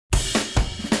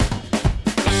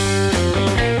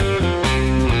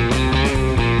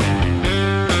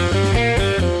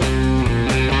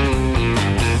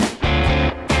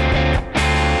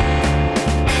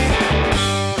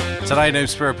G'day, Noob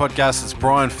Spiro Podcast. It's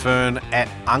Brian Fern at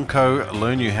Unco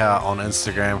Learn You How on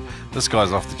Instagram. This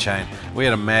guy's off the chain. We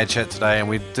had a mad chat today and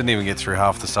we didn't even get through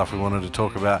half the stuff we wanted to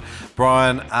talk about.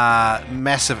 Brian,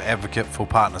 massive advocate for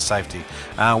partner safety.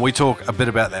 We talk a bit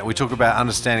about that. We talk about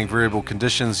understanding variable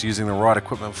conditions, using the right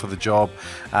equipment for the job,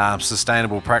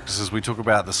 sustainable practices. We talk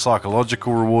about the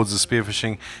psychological rewards of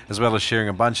spearfishing, as well as sharing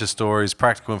a bunch of stories,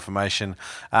 practical information.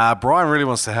 Brian really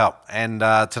wants to help, and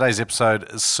today's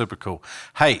episode is super cool.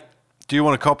 Hey, do you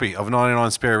want a copy of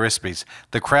 99 Spiro Recipes?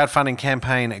 The crowdfunding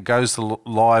campaign goes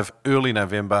live early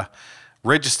November.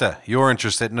 Register your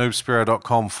interest at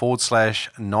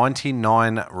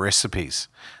noobspiro.com/99 recipes.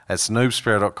 That's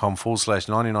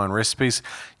noobspiro.com/99 recipes.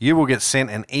 You will get sent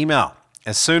an email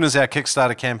as soon as our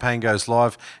Kickstarter campaign goes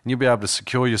live, and you'll be able to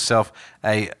secure yourself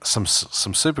some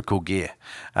super cool gear.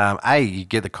 A, you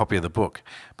get the copy of the book,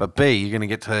 but B, you're going to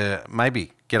get to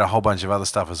maybe get a whole bunch of other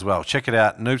stuff as well. Check it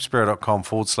out,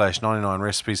 noobspiro.com/99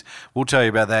 recipes. We'll tell you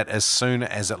about that as soon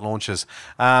as it launches.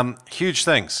 Huge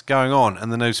things going on in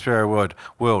the Noob Spiro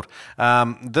world.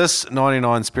 This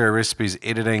 99 Spiro Recipes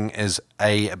editing is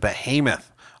a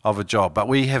behemoth of a job, but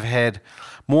we have had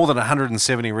more than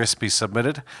 170 recipes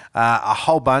submitted. A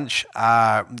whole bunch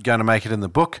are going to make it in the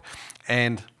book,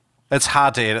 and it's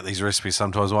hard to edit these recipes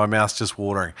sometimes. My mouth's just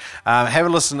watering. Have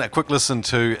a quick listen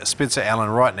to Spencer Allen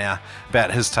right now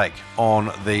about his take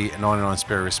on the 99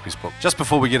 Spiro Recipes book, just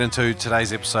before we get into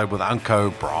today's episode with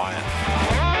Unco Brian.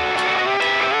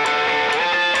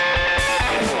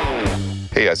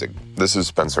 Hey Isaac, this is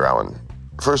Spencer Allen.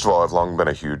 First of all, I've long been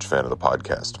a huge fan of the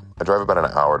podcast. I drive about an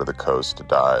hour to the coast to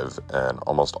dive and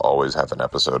almost always have an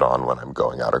episode on when I'm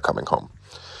going out or coming home.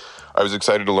 I was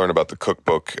excited to learn about the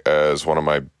cookbook, as one of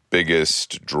my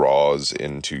biggest draws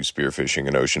into spearfishing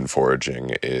and ocean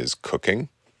foraging is cooking.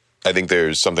 I think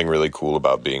there's something really cool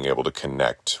about being able to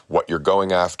connect what you're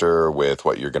going after with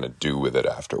what you're going to do with it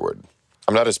afterward.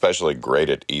 I'm not especially great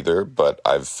at either, but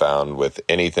I've found with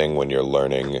anything when you're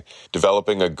learning,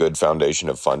 developing a good foundation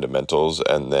of fundamentals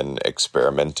and then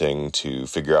experimenting to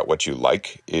figure out what you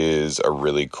like is a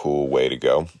really cool way to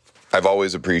go. I've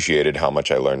always appreciated how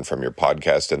much I learned from your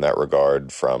podcast in that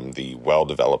regard, from the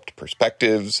well-developed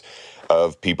perspectives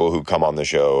of people who come on the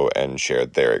show and share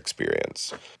their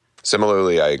experience.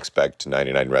 Similarly, I expect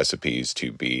 99 Recipes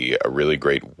to be a really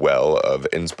great well of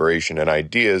inspiration and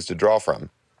ideas to draw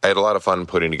from. I had a lot of fun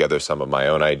putting together some of my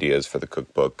own ideas for the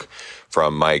cookbook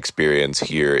from my experience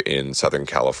here in Southern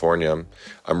California.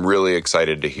 I'm really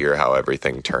excited to hear how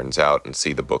everything turns out and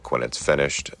see the book when it's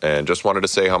finished, and just wanted to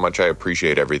say how much I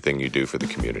appreciate everything you do for the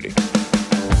community.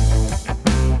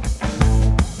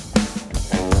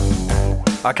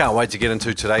 I can't wait to get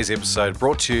into today's episode,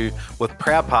 brought to you with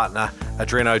proud partner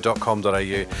Adreno.com.au.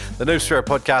 The Noob Spiro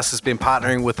Podcast has been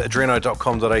partnering with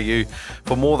Adreno.com.au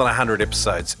for more than 100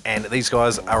 episodes, and these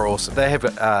guys are awesome. They have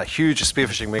huge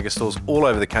spearfishing mega stores all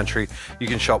over the country. You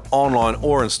can shop online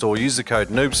or in store. Use the code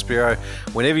NoobSpiro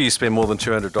whenever you spend more than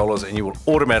 $200, and you will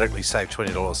automatically save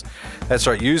 $20. That's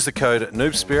right, use the code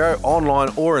NoobSpiro online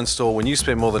or in store when you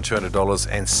spend more than $200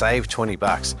 and save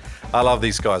 $20. I love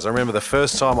these guys. I remember the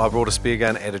first time I brought a spear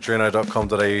gun at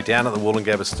Adreno.com.au down at the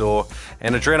Wollongabba store,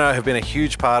 and Adreno have been a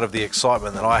huge part of the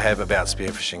excitement that I have about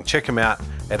spearfishing. Check them out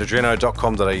at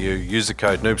Adreno.com.au. Use the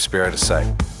code NoobSpiro to save.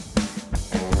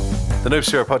 The Noob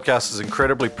Spiro Podcast is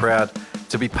incredibly proud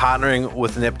to be partnering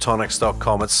with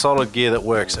Neptonics.com. It's solid gear that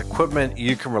works, equipment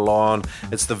you can rely on.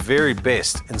 It's the very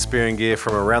best in spearing gear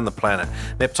from around the planet.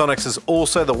 Neptonics is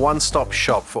also the one-stop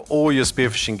shop for all your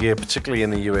spearfishing gear, particularly in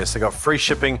the US. They got free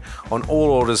shipping on all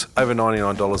orders over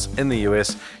 $99 in the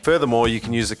US. Furthermore, you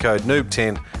can use the code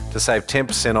NOOB10 to save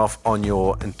 10% off on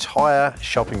your entire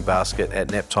shopping basket at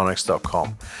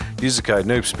Neptonics.com. Use the code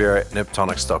NoobSpiro at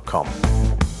Neptonics.com.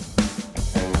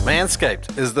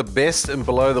 Manscaped is the best in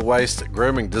below-the-waist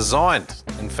grooming, designed,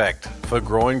 in fact, for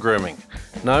groin grooming.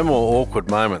 No more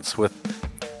awkward moments with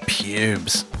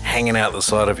pubes hanging out the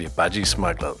side of your budgie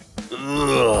smuggler.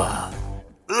 Ugh.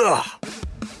 Ugh.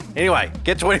 Anyway,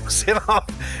 get 20% off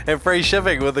and free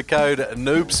shipping with the code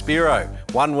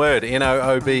NOOBSPIRO. One word,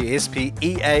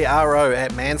 NOOBSPEARO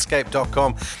at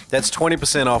manscaped.com. That's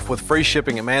 20% off with free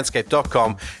shipping at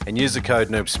manscaped.com, and use the code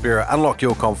NOOBSPIRO. Unlock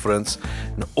your confidence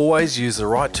and always use the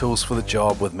right tools for the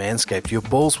job with Manscaped. Your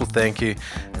balls will thank you,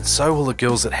 and so will the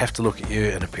girls that have to look at you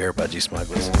in a pair of budgie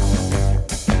smugglers.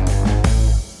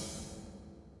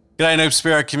 G'day Noob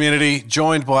Spiro community,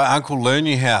 joined by Uncle Learn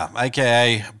You How,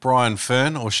 aka Brian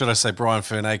Fern, or should I say Brian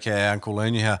Fern, aka Uncle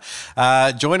Learn You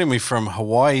How. Joining me from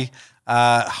Hawaii,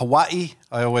 I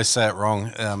always say it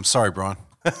wrong. Sorry, Brian.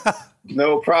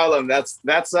 No problem. That's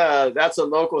a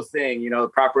local thing, you know,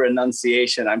 proper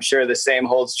enunciation. I'm sure the same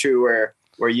holds true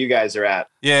where you guys are at.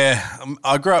 Yeah,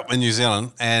 I grew up in New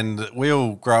Zealand, and we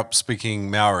all grew up speaking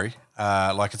Maori.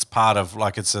 Like it's part of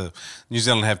New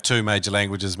Zealand have two major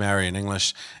languages, Maori and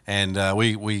English, and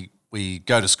we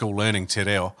go to school learning te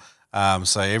reo.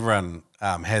 So everyone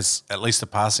has at least a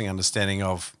passing understanding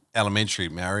of elementary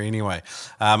Maori anyway.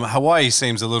 Hawaii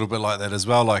seems a little bit like that as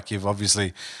well. Like you've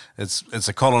obviously, it's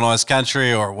a colonized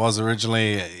country, or it was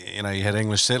originally. You know, you had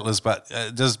English settlers, but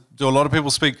do a lot of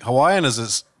people speak Hawaiian? Is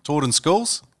it taught in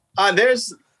schools?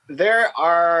 There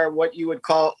are what you would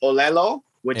call Olelo,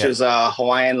 which is a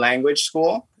Hawaiian language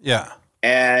school. Yeah.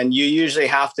 And you usually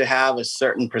have to have a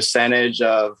certain percentage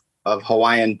of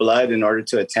Hawaiian blood in order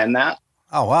to attend that.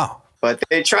 Oh, wow. But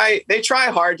they try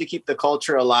hard to keep the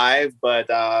culture alive. But,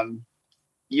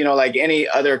 like any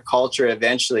other culture,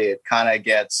 eventually it kind of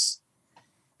gets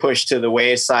pushed to the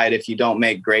wayside if you don't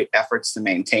make great efforts to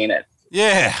maintain it.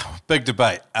 Yeah, big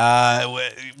debate.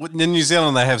 In New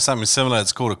Zealand, they have something similar.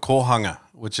 It's called a kohanga,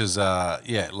 which is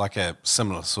like a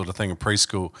similar sort of thing in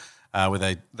preschool,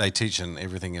 where they teach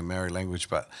everything in Maori language.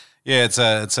 But yeah, it's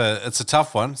a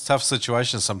tough one. It's a tough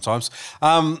situation sometimes.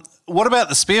 What about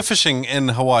the spearfishing in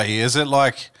Hawaii? Is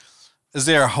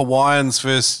there a Hawaiians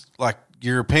versus like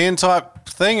European type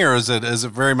thing, or is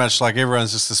it very much like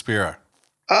everyone's just a spearer?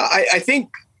 I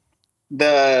think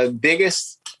the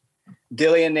biggest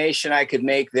delineation I could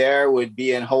make there would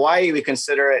be in Hawaii, we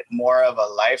consider it more of a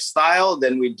lifestyle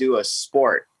than we do a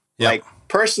sport. Yep. Like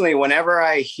personally, whenever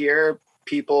I hear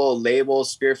people label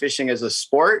spearfishing as a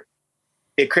sport,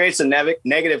 it creates a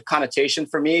negative connotation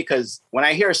for me, because when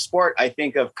I hear sport, I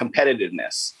think of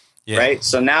competitiveness, right?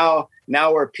 So now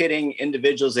we're pitting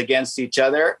individuals against each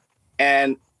other.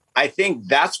 And I think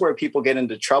that's where people get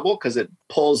into trouble, because it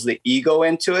pulls the ego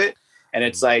into it. And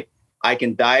it's like, I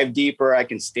can dive deeper, I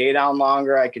can stay down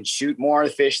longer, I can shoot more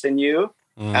fish than you,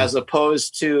 as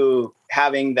opposed to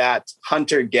having that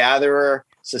hunter-gatherer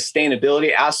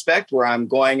sustainability aspect where I'm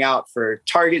going out for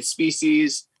target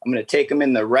species. I'm going to take them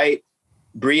in the right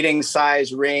breeding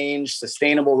size range,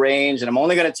 sustainable range, and I'm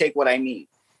only going to take what I need,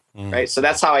 right? So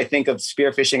that's how I think of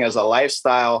spearfishing as a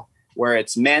lifestyle, where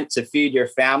it's meant to feed your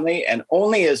family and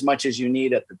only as much as you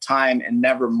need at the time and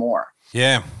never more.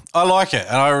 Yeah, I like it,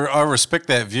 and I respect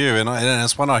that view, and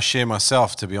it's one I share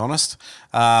myself, to be honest.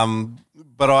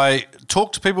 But I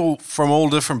talk to people from all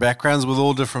different backgrounds with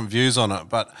all different views on it.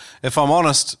 But if I'm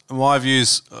honest, my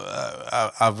views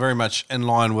are very much in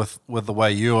line with the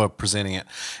way you are presenting it.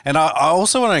 And I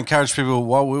also want to encourage people,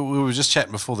 while we were just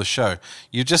chatting before the show,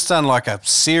 you've just done like a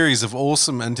series of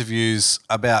awesome interviews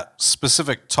about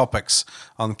specific topics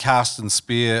on Cast and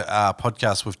Spear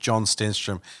podcast with John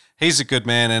Stenstrom. He's a good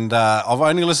man, and I've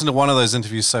only listened to one of those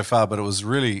interviews so far, but it was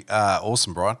really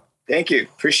awesome, Brian. Thank you.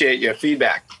 Appreciate your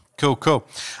feedback. Cool.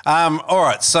 All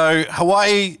right, so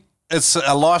Hawaii, it's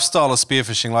a lifestyle of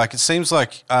spearfishing. Like, it seems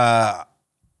like, I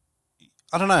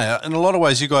don't know, in a lot of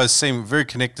ways you guys seem very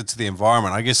connected to the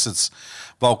environment. I guess it's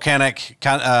volcanic,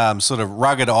 sort of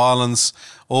rugged islands,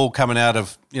 all coming out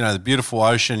of, the beautiful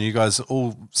ocean. You guys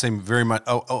all seem very much,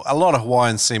 a lot of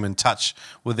Hawaiians seem in touch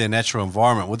with their natural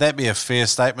environment. Would that be a fair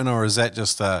statement, or is that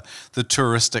just the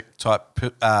touristic type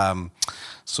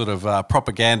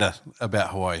propaganda about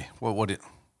Hawaii?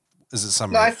 Is it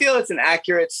something? No, I feel it's an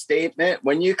accurate statement.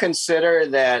 When you consider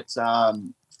that,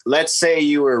 let's say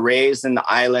you were raised in the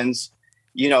islands,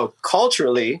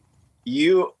 culturally,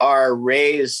 you are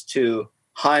raised to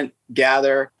hunt,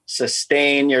 gather,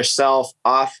 sustain yourself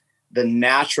off the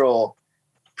natural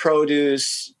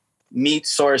produce, meat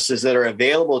sources that are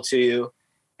available to you.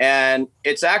 And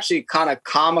it's actually kind of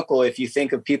comical if you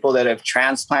think of people that have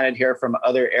transplanted here from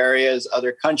other areas,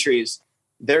 other countries.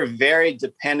 They're very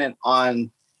dependent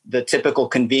on the typical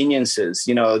conveniences.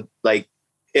 Like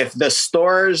if the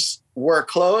stores were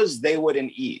closed, they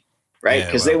wouldn't eat. Right.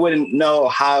 Because they wouldn't know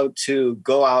how to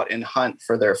go out and hunt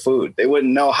for their food. They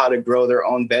wouldn't know how to grow their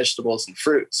own vegetables and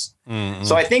fruits. Mm-hmm.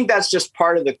 So I think that's just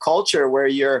part of the culture where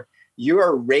you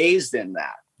are raised in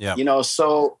that. Yeah.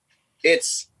 So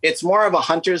it's more of a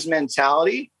hunter's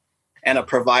mentality and a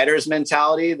provider's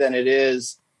mentality than it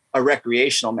is a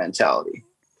recreational mentality.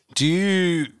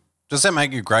 Does that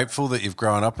make you grateful that you've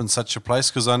grown up in such a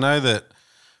place? Because I know that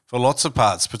for lots of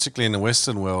parts, particularly in the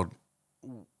Western world,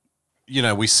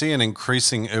 we see an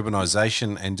increasing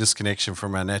urbanization and disconnection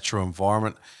from our natural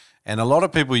environment. And a lot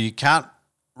of people, you can't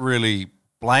really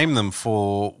blame them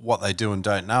for what they do and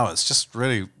don't know. It's just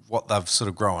really what they've sort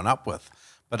of grown up with.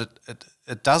 But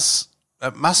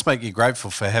it must make you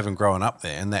grateful for having grown up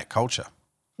there in that culture.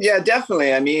 Yeah,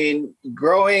 definitely. I mean,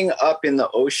 growing up in the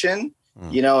ocean,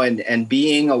 and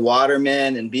being a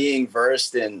waterman and being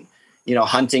versed in,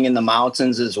 hunting in the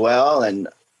mountains as well. And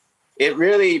it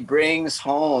really brings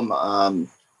home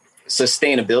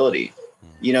sustainability,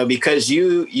 because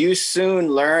you soon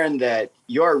learn that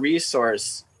your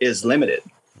resource is limited.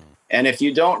 And if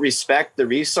you don't respect the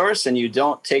resource and you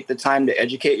don't take the time to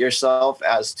educate yourself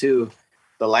as to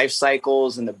the life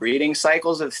cycles and the breeding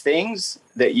cycles of things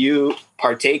that you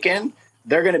partake in,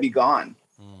 they're going to be gone.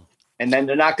 And then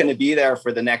they're not going to be there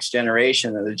for the next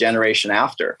generation or the generation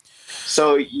after.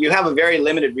 So you have a very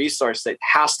limited resource that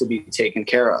has to be taken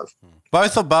care of.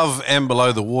 Both above and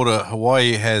below the water,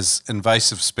 Hawaii has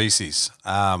invasive species.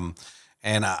 And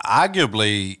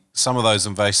arguably some of those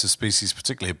invasive species,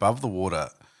 particularly above the water,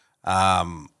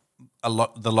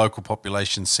 the local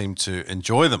population seem to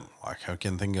enjoy them. Like I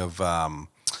can think of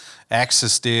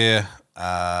axis deer,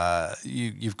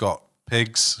 you've got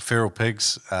pigs, feral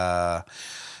pigs,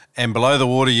 and below the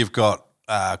water you've got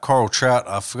coral trout.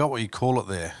 I forgot what you call it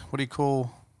there. What do you call?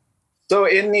 So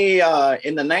in the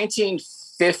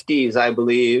 1950s, I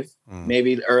believe,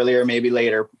 maybe earlier, maybe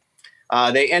later,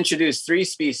 they introduced 3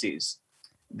 species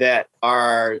that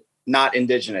are not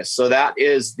indigenous. So that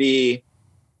is the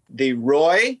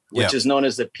roy, which is known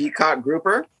as the peacock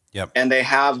grouper. Yep. And they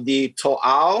have the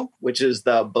to'au, which is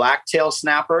the black-tailed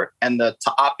snapper, and the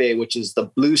ta'ape, which is the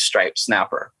blue-striped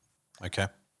snapper. Okay.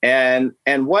 And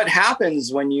what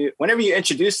happens whenever you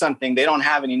introduce something, they don't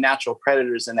have any natural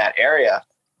predators in that area,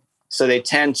 so they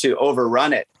tend to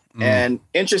overrun it. And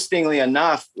interestingly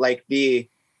enough, like the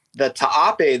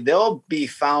ta'ape, they'll be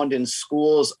found in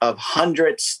schools of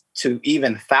hundreds to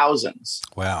even thousands.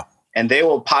 Wow. And they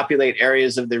will populate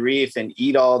areas of the reef and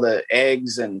eat all the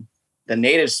eggs, and the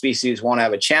native species won't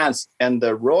have a chance. And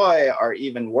the roy are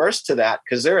even worse to that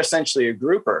because they're essentially a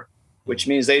grouper, which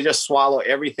means they just swallow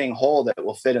everything whole that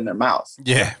will fit in their mouth.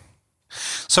 Yeah.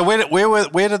 So where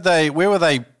were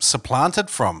they supplanted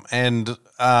from, and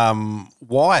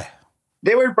why?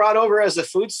 They were brought over as a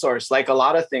food source, like a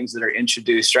lot of things that are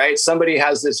introduced, right? Somebody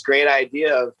has this great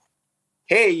idea of,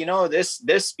 hey,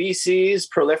 this species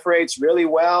proliferates really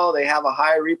well. They have a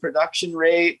high reproduction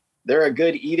rate. They're a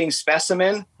good eating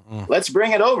specimen. Let's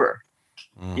bring it over,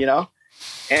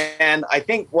 And I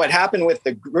think what happened with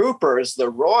the groupers, the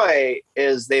roy,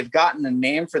 is they've gotten a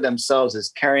name for themselves as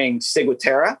carrying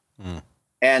ciguatera.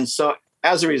 And so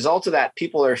as a result of that,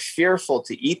 people are fearful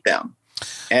to eat them.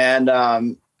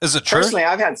 And is it true? Personally,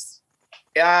 I've had,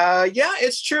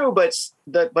 it's true. But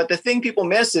the thing people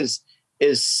miss is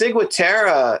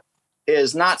ciguatera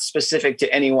is not specific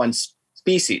to any one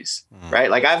species, right?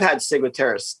 Like I've had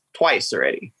ciguatera twice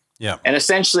already. Yeah. And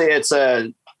essentially it's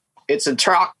a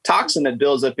toxin that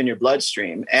builds up in your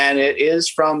bloodstream, and it is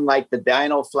from like the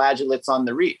dinoflagellates on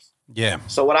the reef. Yeah.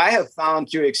 So what I have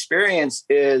found through experience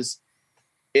is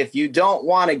if you don't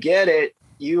want to get it,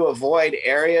 you avoid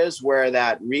areas where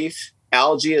that reef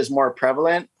algae is more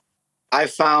prevalent. I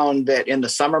found that in the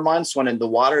summer months when the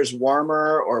water's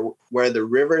warmer or where the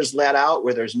rivers let out,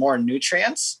 where there's more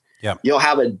nutrients, you'll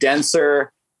have a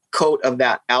denser coat of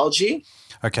that algae.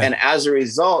 Okay. And as a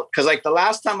result, because like the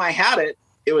last time I had it,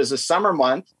 it was a summer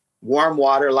month, warm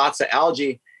water, lots of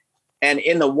algae. And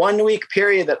in the 1 week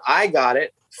period that I got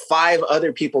it, 5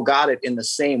 other people got it in the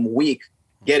same week,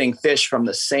 getting fish from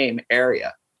the same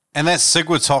area. And that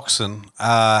ciguatoxin,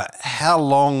 how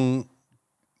long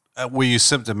were you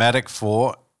symptomatic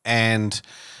for, and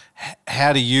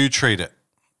how do you treat it?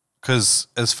 Because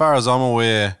as far as I'm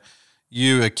aware,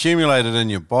 you accumulate it in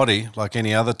your body like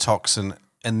any other toxin,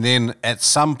 and then at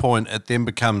some point it then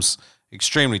becomes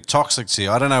extremely toxic to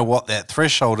you. I don't know what that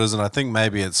threshold is, and I think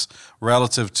maybe it's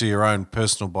relative to your own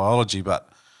personal biology, but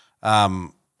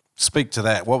speak to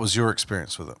that. What was your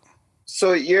experience with it?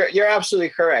 So you're absolutely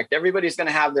correct. Everybody's going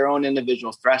to have their own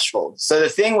individual threshold. So the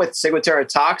thing with ciguatera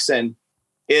toxin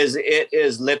is it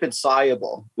is lipid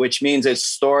soluble, which means it's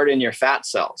stored in your fat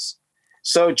cells.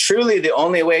 So truly the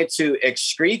only way to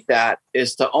excrete that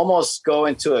is to almost go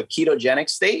into a ketogenic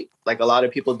state, like a lot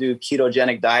of people do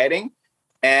ketogenic dieting,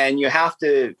 and you have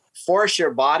to force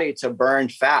your body to burn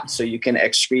fat so you can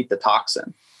excrete the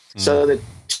toxin. So the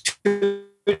 2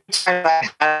 times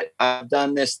I've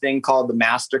done this thing called the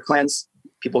master cleanse.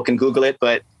 People can Google it,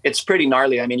 but it's pretty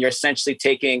gnarly. I mean, you're essentially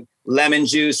taking lemon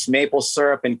juice, maple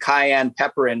syrup, and cayenne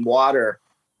pepper and water,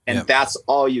 and that's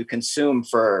all you consume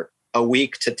for a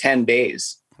week to 10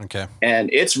 days. Okay. And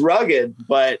it's rugged,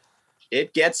 but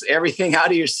it gets everything out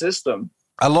of your system.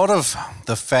 A lot of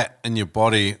the fat in your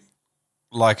body,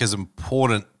 like, is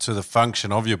important to the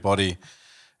function of your body.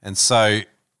 And so,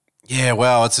 yeah,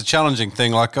 well, it's a challenging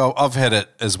thing. Like I've had it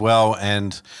as well.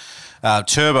 And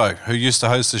Turbo, who used to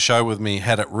host the show with me,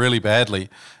 had it really badly.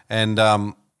 And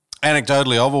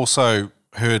anecdotally, I've also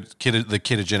heard the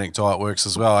ketogenic diet works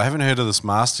as well. I haven't heard of this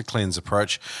Master Cleanse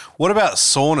approach. What about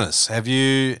saunas?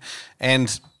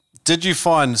 Did you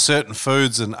find certain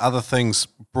foods and other things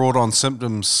brought on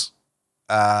symptoms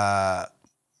in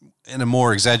a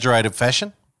more exaggerated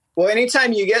fashion? Well,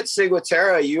 anytime you get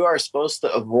Ciguatera, you are supposed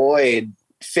to avoid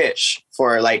fish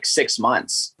for like 6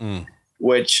 months,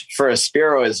 which for a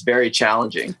Spiro is very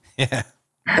challenging. Yeah.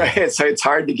 Right. So it's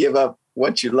hard to give up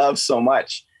what you love so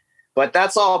much, but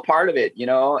that's all part of it,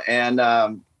 And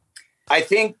I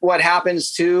think what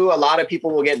happens too, a lot of people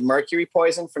will get mercury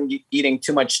poison from eating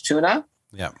too much tuna.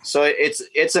 Yeah. So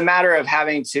it's a matter of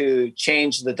having to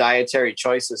change the dietary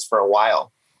choices for a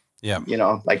while. Yeah.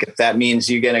 Like if that means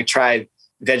you're going to try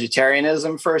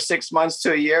vegetarianism for 6 months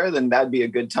to a year, then that'd be a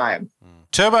good time.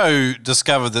 Turbo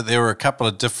discovered that there were a couple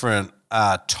of different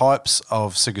types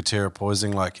of Ciguatera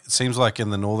poisoning. Like it seems like in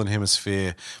the Northern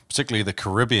Hemisphere, particularly the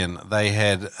Caribbean, they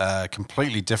had a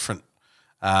completely different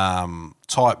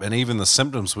type, and even the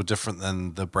symptoms were different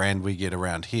than the brand we get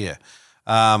around here.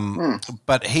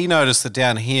 But he noticed that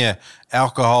down here,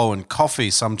 alcohol and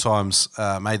coffee sometimes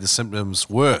made the symptoms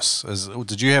worse.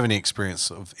 Did you have any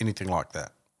experience of anything like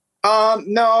that?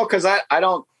 No, because I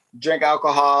don't drink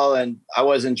alcohol and I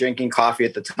wasn't drinking coffee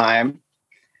at the time.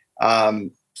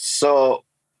 So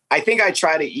I think I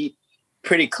try to eat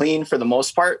pretty clean for the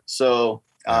most part. So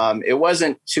it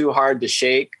wasn't too hard to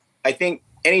shake. I think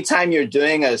anytime you're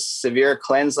doing a severe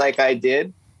cleanse like I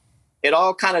did, it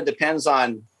all kind of depends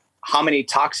on how many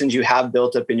toxins you have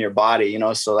built up in your body,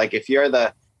 So like if you're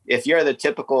the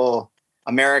typical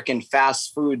American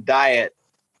fast food diet,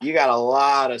 you got a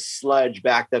lot of sludge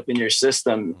backed up in your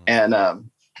system. And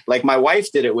like my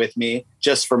wife did it with me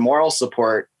just for moral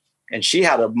support. And she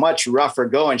had a much rougher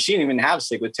go, and she didn't even have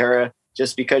Ciguatera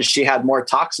just because she had more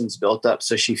toxins built up.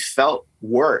 So she felt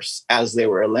worse as they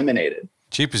were eliminated.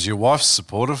 Cheap, is your wife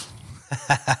supportive?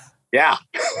 Yeah.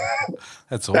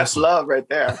 That's awesome. That's love right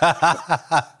there.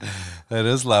 That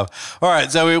is love. All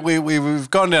right, so we've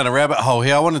gone down a rabbit hole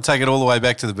here. I want to take it all the way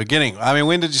back to the beginning. I mean,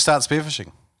 when did you start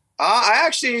spearfishing? I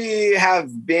actually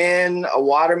have been a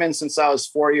waterman since I was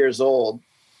 4 years old,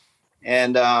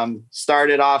 and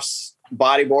started off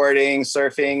bodyboarding,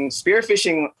 surfing,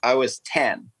 spearfishing. I was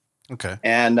 10. Okay.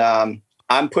 And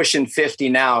I'm pushing 50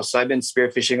 now. So I've been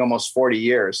spearfishing almost 40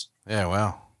 years. Yeah.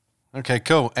 Wow. Okay,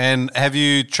 cool. And have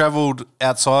you traveled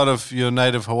outside of your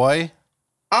native Hawaii?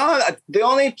 The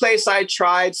only place I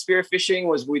tried spearfishing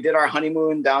was we did our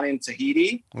honeymoon down in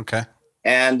Tahiti. Okay.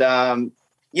 And,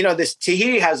 this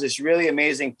Tahiti has this really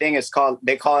amazing thing.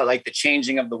 They call it like the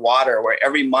changing of the water, where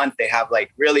every month they have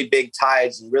like really big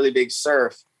tides and really big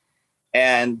surf.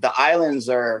 And the islands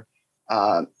are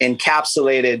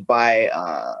encapsulated by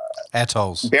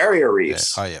atolls, barrier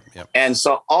reefs. Yeah. Oh, yeah. Yep. And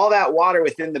so all that water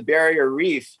within the barrier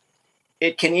reef,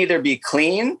 it can either be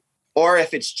clean, or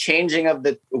if it's changing of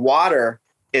the water,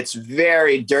 it's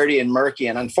very dirty and murky.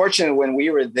 And unfortunately, when we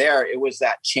were there, it was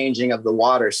that changing of the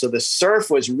water. So the surf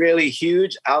was really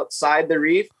huge outside the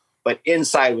reef, but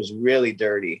inside was really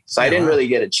dirty. So I didn't really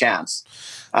get a chance.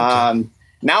 Okay.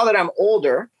 Now that I'm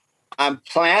older, I'm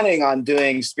planning on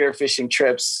doing spearfishing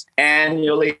trips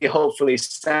annually, hopefully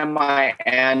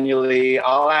semi-annually.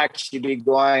 I'll actually be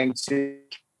going to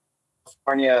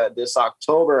California this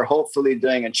October, hopefully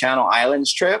doing a Channel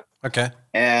Islands trip. Okay.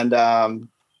 And,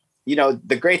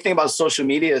 the great thing about social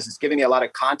media is it's giving me a lot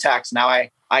of contacts. Now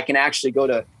I can actually go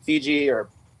to Fiji or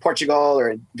Portugal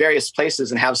or various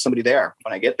places and have somebody there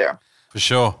when I get there. For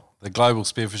sure. The global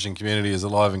spearfishing community is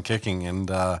alive and kicking, and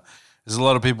there's a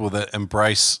lot of people that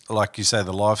embrace, like you say,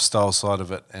 the lifestyle side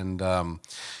of it, and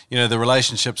the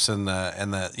relationships and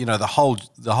the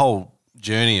whole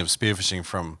journey of spearfishing,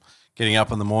 from getting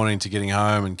up in the morning to getting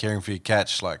home and caring for your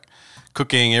catch, like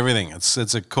cooking, everything. It's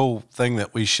a cool thing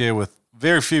that we share with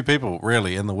very few people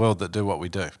really in the world that do what we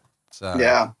do. So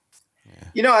yeah.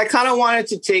 I kind of wanted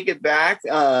to take it back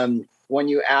when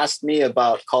you asked me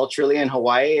about culturally in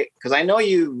Hawaii, because I know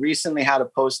you recently had a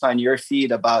post on your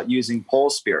feed about using pole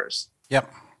spears.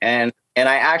 Yep. And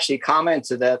I actually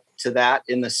commented to that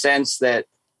in the sense that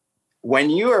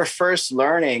when you are first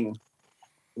learning,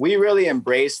 we really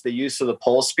embrace the use of the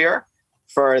pole spear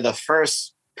for the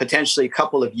first potentially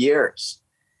couple of years.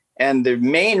 And the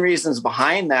main reasons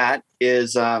behind that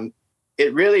is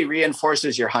it really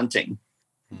reinforces your hunting,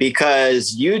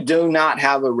 because you do not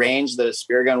have a range that a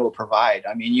spear gun will provide.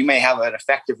 I mean, you may have an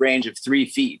effective range of 3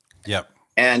 feet. Yep.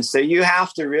 And so you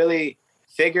have to really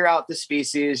figure out the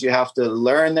species. You have to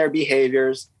learn their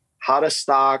behaviors, how to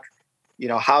stalk,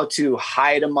 how to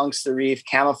hide amongst the reef,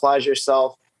 camouflage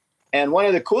yourself. And one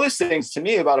of the coolest things to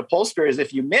me about a pole spear is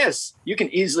if you miss, you can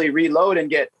easily reload and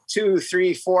get 2,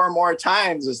 3, 4 more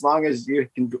times as long as you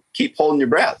can keep holding your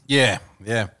breath. Yeah,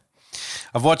 yeah.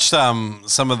 I've watched some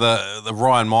of the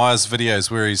Ryan Myers videos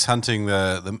where he's hunting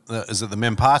the is it the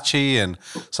Mempachi and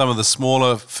some of the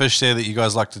smaller fish there that you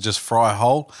guys like to just fry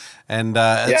whole. And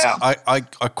I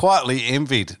quietly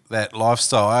envied that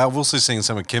lifestyle. I've also seen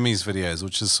some of Kimmy's videos,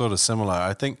 which is sort of similar.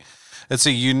 I think it's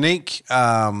a unique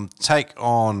take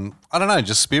on, I don't know,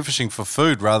 just spearfishing for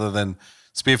food rather than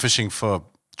spearfishing for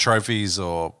trophies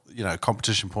or,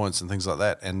 competition points and things like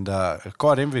that. And I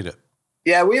quite envied it.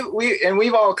 Yeah,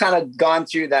 we've all kind of gone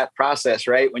through that process,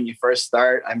 right? When you first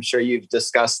start, I'm sure you've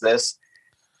discussed this,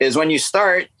 is when you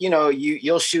start,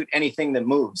 you'll shoot anything that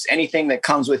moves, anything that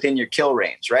comes within your kill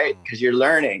range, right? Because you're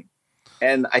learning.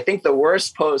 And I think the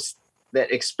worst post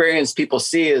that experienced people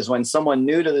see is when someone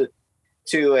new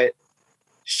to it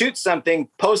shoots something,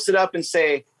 post it up and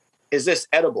say, is this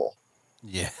edible?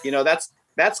 Yeah.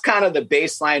 That's kind of the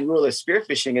baseline rule of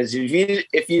spearfishing is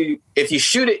if you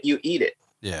shoot it, you eat it.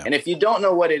 Yeah. And if you don't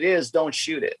know what it is, don't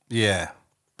shoot it. Yeah.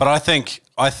 But I think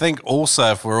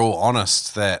also, if we're all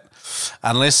honest, that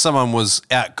unless someone was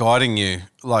out guiding you,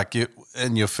 like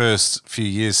in your first few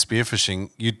years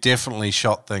spearfishing, you definitely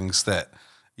shot things that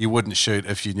you wouldn't shoot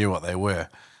if you knew what they were.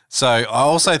 So I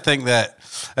also think that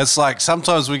it's like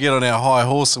sometimes we get on our high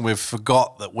horse and we've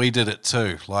forgot that we did it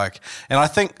too. And I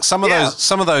think some of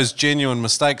those genuine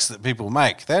mistakes that people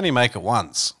make, they only make it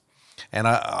once. And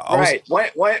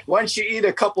once you eat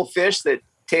a couple fish that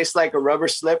taste like a rubber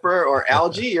slipper or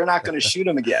algae, you're not going to shoot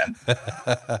them again.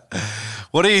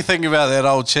 What do you think about that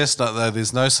old chestnut though?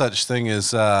 There's no such thing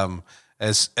as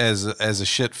a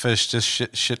shit fish, just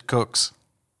shit cooks.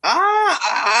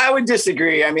 I would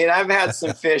disagree. I mean, I've had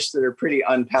some fish that are pretty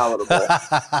unpalatable.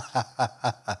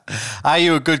 Are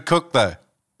you a good cook though?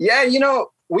 Yeah,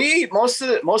 most of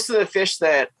the fish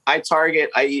that I target,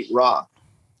 I eat raw.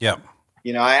 Yep.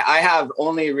 I have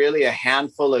only really a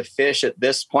handful of fish at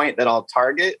this point that I'll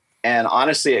target. And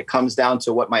honestly, it comes down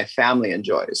to what my family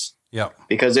enjoys. Yeah.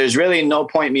 Because there's really no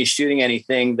point me shooting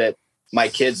anything that my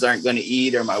kids aren't going to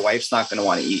eat or my wife's not going to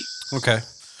want to eat. Okay.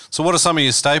 So what are some of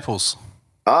your staples?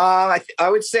 I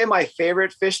would say my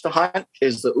favorite fish to hunt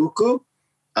is the uku.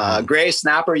 Gray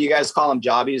snapper. You guys call them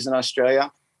jobbies in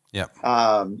Australia. Yeah.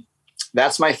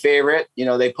 That's my favorite.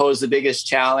 They pose the biggest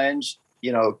challenge.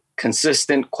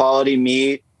 Consistent quality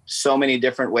meat, so many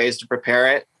different ways to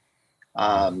prepare it.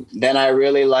 Then I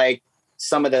really like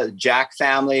some of the jack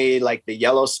family, like the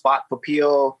yellow spot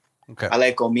popio. Okay. I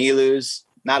like omilus.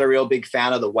 Not a real big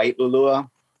fan of the white lulua.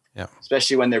 Yeah.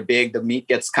 Especially when they're big, the meat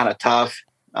gets kind of tough.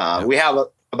 We have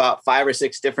about 5 or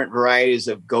 6 different varieties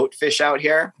of goat fish out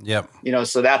here. Yep.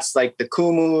 So that's like the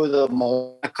kumu, the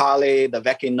moanakale, the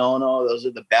vekinono. Those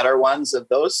are the better ones of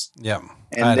those. Yeah.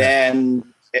 And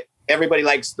then everybody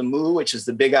likes the moo, which is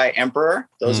the big eye emperor.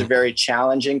 Those are very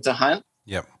challenging to hunt.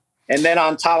 Yep. And then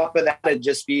on top of that, it'd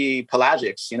just be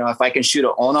pelagics. If I can shoot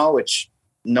a ono, which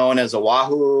known as a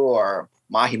wahoo or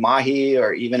mahi-mahi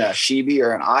or even a shibi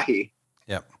or an ahi.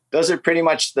 Yep. Those are pretty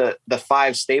much the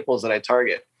 5 staples that I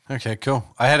target. Okay, cool.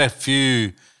 I had a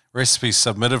few recipes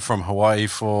submitted from Hawaii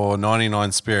for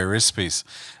 99 Spear recipes,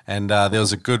 and there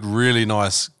was a good, really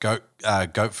nice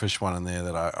goatfish one in there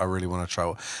that I really want to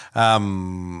try.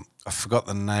 I forgot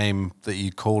the name that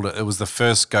you called it. It was the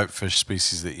first goatfish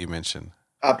species that you mentioned.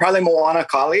 Probably Moana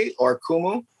Kali or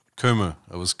Kumu. Kumu.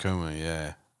 It was Kumu,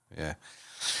 yeah.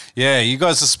 Yeah, you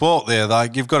guys are sport there.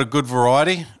 Like, you've got a good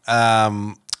variety.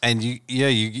 And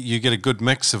you get a good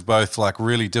mix of both like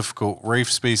really difficult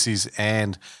reef species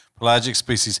and pelagic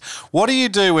species. What do you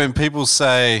do when people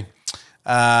say,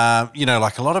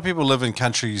 like a lot of people live in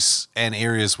countries and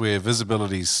areas where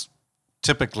visibility's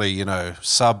typically,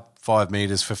 sub 5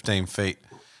 meters, 15 feet.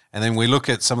 And then we look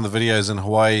at some of the videos in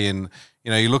Hawaii and,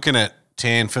 you're looking at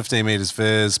 10, 15 meters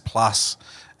viz plus.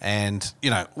 And,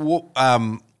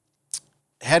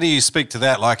 how do you speak to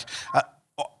that? Like,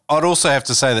 I'd also have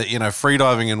to say that,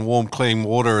 freediving in warm, clean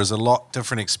water is a lot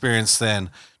different experience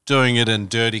than doing it in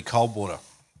dirty, cold water.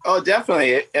 Oh,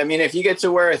 definitely. I mean, if you get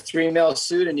to wear a 3 mil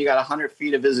suit and you got 100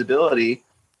 feet of visibility,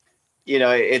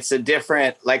 it's a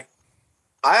different, like,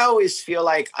 I always feel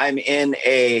like I'm in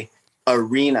a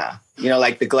arena,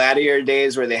 like the gladiator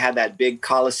days where they had that big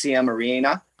Coliseum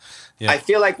arena. Yeah. I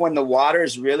feel like when the water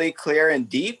is really clear and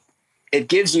deep, it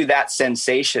gives you that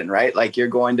sensation, right? Like you're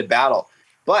going to battle.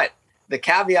 But the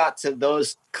caveat to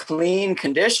those clean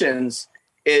conditions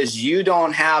is you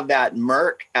don't have that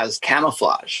murk as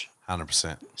camouflage.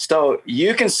 100%. So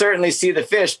you can certainly see the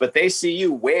fish, but they see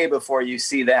you way before you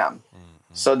see them.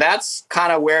 Mm-hmm. So that's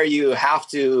kind of where you have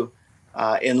to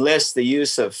enlist the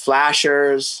use of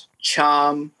flashers,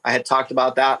 chum. I had talked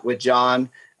about that with John.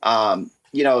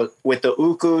 With the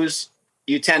ukus,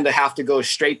 you tend to have to go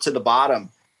straight to the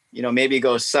bottom, maybe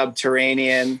go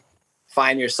subterranean,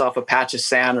 find yourself a patch of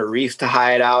sand or reef to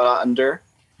hide out under.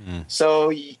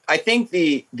 So I think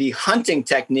the hunting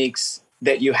techniques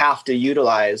that you have to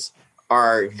utilize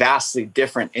are vastly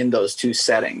different in those two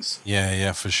settings.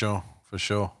 Yeah, for sure.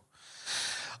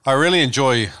 I really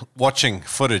enjoy watching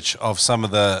footage of some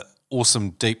of the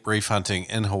awesome deep reef hunting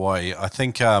in Hawaii. I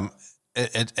think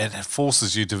it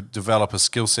forces you to develop a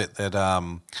skill set that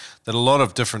a lot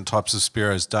of different types of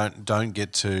spearos don't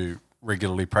get to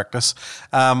regularly practice.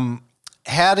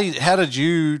 How did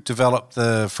you develop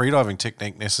the freediving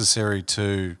technique necessary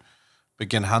to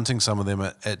begin hunting some of them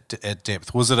at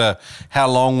depth? Was it how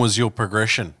long was your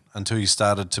progression until you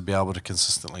started to be able to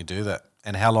consistently do that?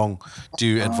 And how long do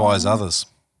you advise others?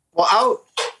 Well,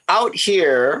 out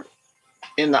here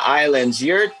in the islands,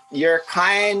 you're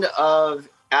kind of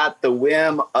at the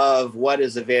whim of what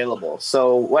is available.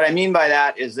 So what I mean by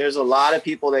that is there's a lot of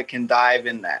people that can dive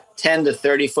in that 10 to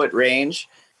 30 foot range.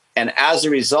 And as a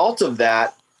result of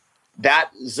that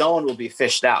zone will be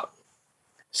fished out.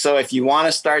 So if you want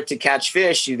to start to catch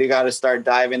fish, you got to start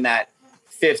diving that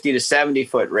 50 to 70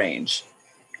 foot range.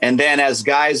 And then as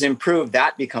guys improve,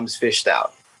 that becomes fished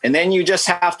out. And then you just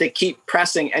have to keep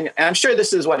pressing. And I'm sure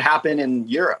this is what happened in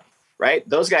Europe, right?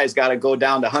 Those guys got to go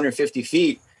down to 150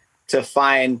 feet to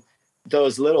find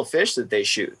those little fish that they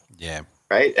shoot. Yeah.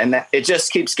 Right. And it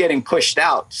just keeps getting pushed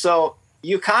out. So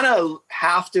you kind of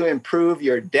have to improve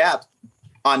your depth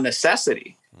on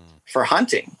necessity for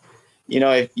hunting.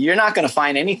 If you're not going to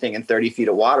find anything in 30 feet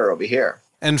of water over here.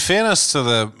 In fairness to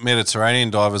the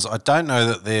Mediterranean divers, I don't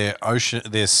know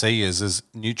that their sea is as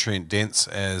nutrient dense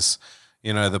as,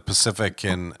 the Pacific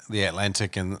and the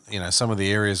Atlantic and, some of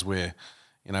the areas where,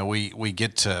 we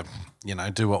get to,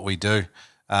 do what we do.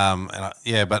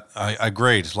 But I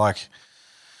agreed, like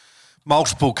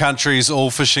multiple countries all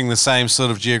fishing the same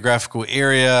sort of geographical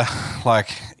area,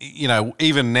 like,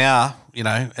 even now,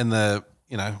 in the,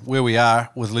 where we are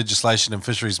with legislation and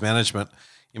fisheries management,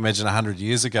 imagine 100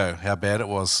 years ago how bad it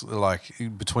was, like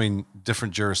between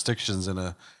different jurisdictions in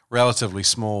a relatively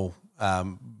small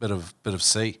bit of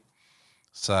sea.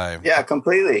 So yeah,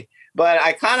 completely. But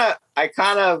I kind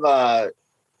of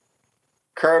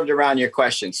curved around your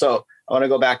question, so I want to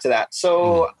go back to that.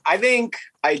 So I think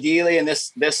ideally, and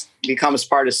this becomes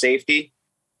part of safety,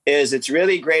 is it's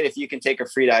really great if you can take a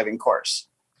freediving course.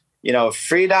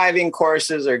 Freediving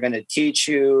courses are going to teach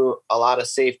you a lot of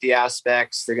safety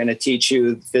aspects. They're going to teach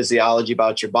you physiology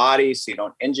about your body so you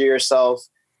don't injure yourself,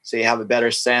 so you have a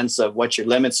better sense of what your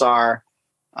limits are,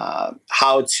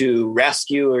 how to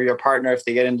rescue your partner if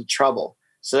they get into trouble.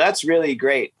 So that's really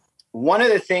great. One of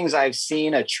the things I've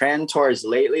seen a trend towards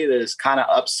lately that is kind of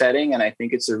upsetting, and I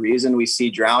think it's a reason we see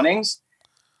drownings,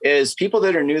 is people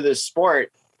that are new to the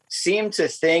sport seem to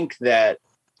think that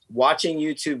watching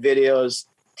YouTube videos,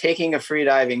 taking a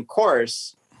freediving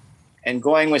course, and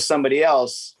going with somebody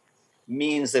else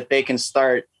means that they can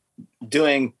start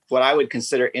doing what I would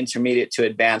consider intermediate to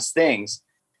advanced things.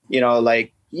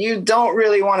 Like you don't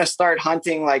really want to start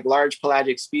hunting like large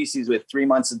pelagic species with 3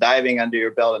 months of diving under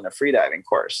your belt in a freediving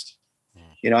course.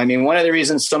 One of the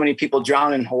reasons so many people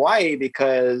drown in Hawaii,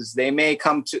 because they may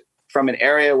come from an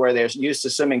area where they're used to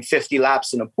swimming 50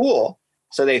 laps in a pool.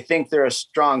 So they think they're a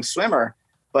strong swimmer,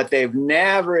 but they've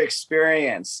never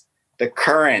experienced the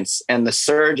currents and the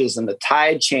surges and the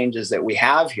tide changes that we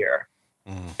have here.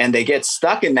 And they get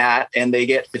stuck in that and they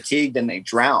get fatigued and they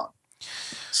drown.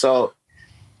 So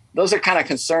those are kind of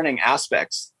concerning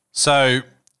aspects. So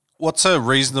what's a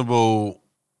reasonable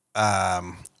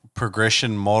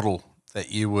progression model that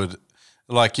you would,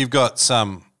 like you've got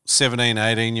some 17,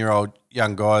 18-year-old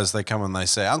young guys, they come and they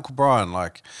say, Uncle Brian,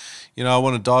 like, I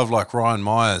want to dive like Ryan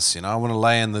Myers, I want to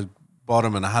lay in the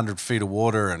bottom in 100 feet of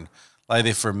water and lay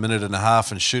there for a minute and a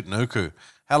half and shoot an uku.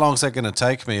 How long is that going to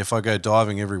take me if I go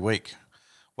diving every week?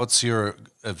 What's your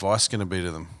advice going to be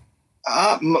to them?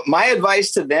 My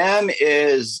advice to them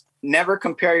is never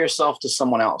compare yourself to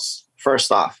someone else,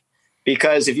 first off.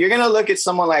 Because if you're going to look at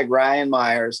someone like Ryan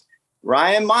Myers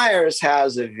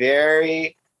has a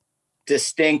very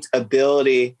distinct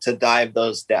ability to dive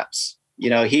those depths.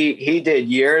 He did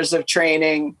years of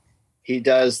training. He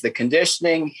does the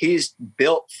conditioning. He's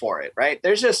built for it, right?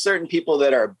 There's just certain people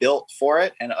that are built for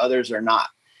it and others are not.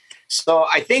 So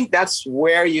I think that's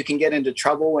where you can get into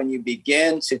trouble when you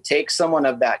begin to take someone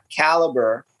of that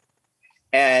caliber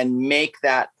and make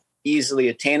that easily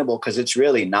attainable, because it's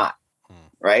really not,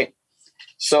 right?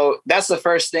 So that's the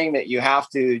first thing that you have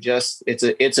to just, it's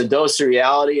a dose of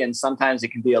reality. And sometimes it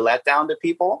can be a letdown to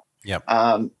people. Yep.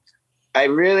 I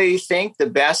really think the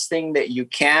best thing that you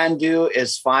can do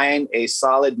is find a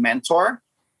solid mentor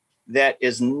that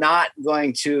is not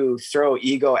going to throw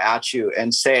ego at you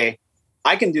and say,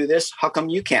 I can do this. How come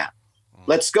you can't?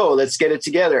 Let's go. Let's get it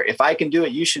together. If I can do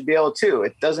it, you should be able to.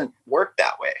 It doesn't work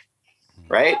that way.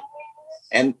 Right.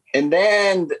 And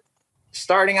then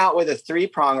starting out with a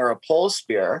 3-prong or a pole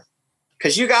spear,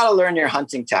 because you got to learn your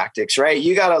hunting tactics, right?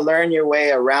 You got to learn your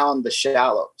way around the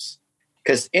shallows,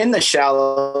 because in the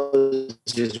shallows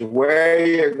is where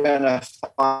you're going to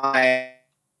find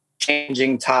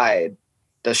changing tide,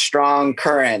 the strong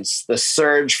currents, the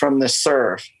surge from the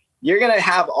surf. You're going to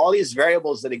have all these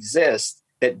variables that exist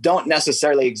that don't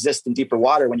necessarily exist in deeper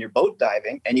water. When you're boat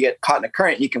diving and you get caught in a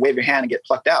current, you can wave your hand and get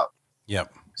plucked out.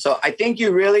 Yep. So I think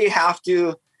you really have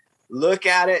to look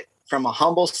at it from a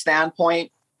humble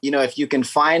standpoint. You know, if you can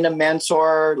find a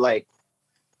mentor, like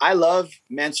I love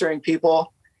mentoring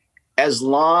people as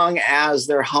long as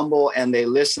they're humble and they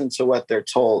listen to what they're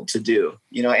told to do.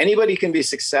 You know, anybody can be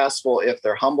successful if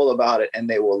they're humble about it and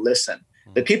they will listen.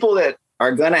 The people that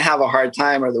are going to have a hard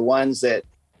time are the ones that,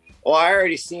 oh, I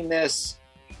already seen this.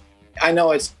 I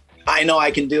know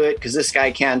I can do it because this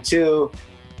guy can too.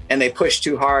 And they push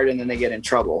too hard and then they get in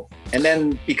trouble. And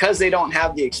then because they don't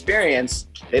have the experience,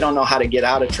 they don't know how to get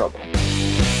out of trouble.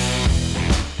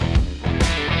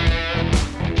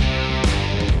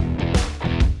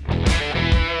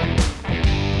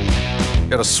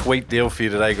 Got a sweet deal for you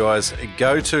today, guys.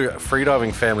 Go to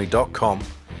freedivingfamily.com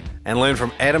and learn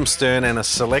from Adam Stern and a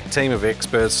select team of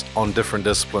experts on different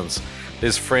disciplines.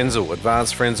 There's Frenzel,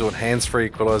 Advanced Frenzel and Hands-Free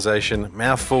Equalization,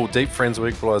 Mouthful, Deep Frenzel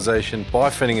Equalization,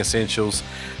 Bifitting Essentials.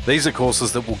 These are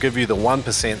courses that will give you the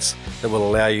 1% that will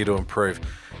allow you to improve.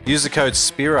 Use the code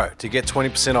SPIRO to get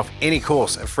 20% off any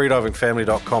course at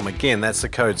freedivingfamily.com. Again, that's the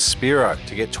code SPIRO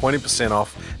to get 20%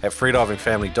 off at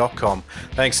freedivingfamily.com.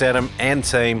 Thanks, Adam and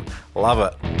team. Love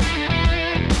it.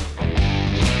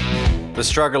 The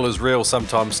struggle is real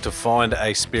sometimes to find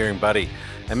a spearing buddy.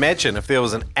 Imagine if there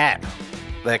was an app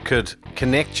that could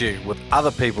connect you with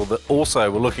other people that also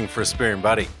were looking for a spearing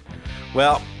buddy.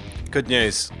 Well, good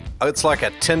news. It's like a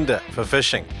Tinder for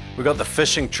fishing. We've got the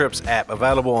Fishing Trips app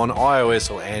available on iOS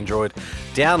or Android.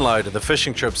 Download the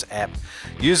Fishing Trips app.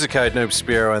 Use the code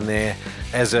NoobSpiro in there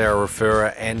as our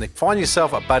referrer and find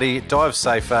yourself a buddy, dive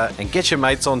safer, and get your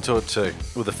mates onto it too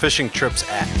with the Fishing Trips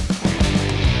app.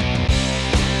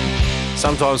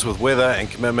 Sometimes with weather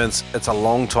and commitments, it's a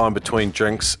long time between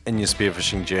drinks in your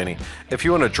spearfishing journey. If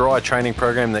you want a dry training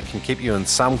program that can keep you in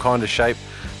some kind of shape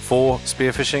for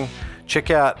spearfishing, check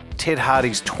out Ted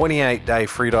Hardy's 28-day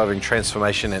freediving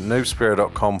transformation at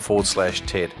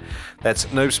noobspiro.com/TED. That's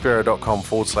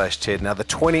noobspiro.com/TED. Now, the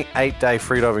 28-day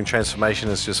freediving transformation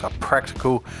is just a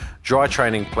practical dry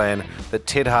training plan that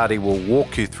Ted Hardy will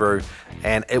walk you through,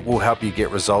 and it will help you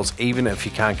get results even if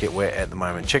you can't get wet at the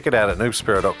moment. Check it out at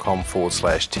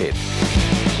noobspiro.com/TED.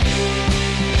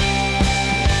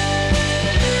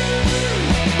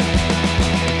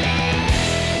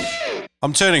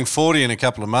 I'm turning 40 in a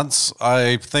couple of months.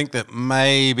 I think that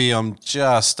maybe I'm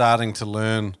just starting to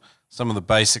learn some of the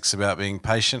basics about being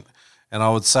patient. And I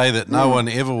would say that no one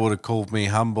ever would have called me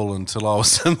humble until I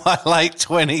was in my late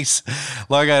 20s.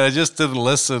 Like, I just didn't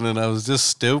listen and I was just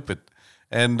stupid.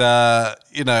 And,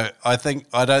 you know, I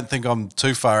don't think I'm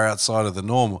too far outside of the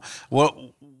norm.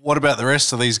 What about the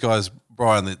rest of these guys,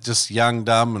 Brian, that just young,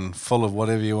 dumb, and full of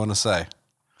whatever you want to say?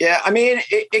 Yeah, I mean,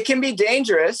 it can be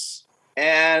dangerous.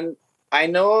 And I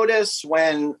notice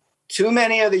when too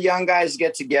many of the young guys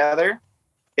get together,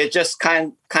 it just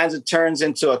kinds of turns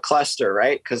into a cluster,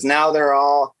 right? Because now they're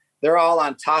all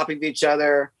on top of each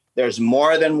other. There's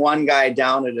more than one guy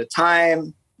down at a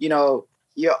time. You know,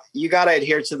 you got to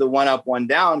adhere to the one up, one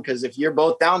down, because if you're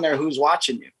both down there, who's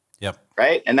watching you? Yep.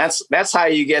 Right. And that's how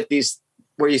you get these,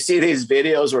 where you see these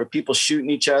videos where people shooting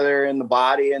each other in the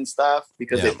body and stuff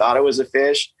because they thought it was a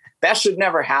fish. That should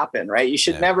never happen, right? You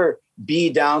should never be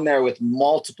down there with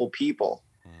multiple people.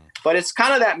 But it's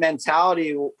kind of that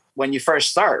mentality when you first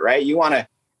start, right? You want to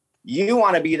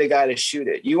be the guy to shoot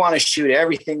it. You want to shoot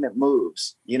everything that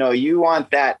moves. You know, you want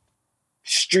that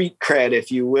street cred,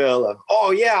 if you will, of,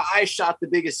 oh yeah, I shot the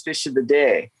biggest fish of the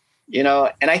day, you know?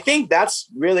 And I think that's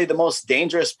really the most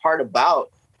dangerous part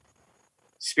about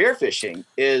spearfishing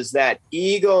is that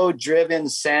ego-driven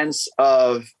sense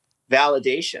of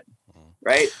validation,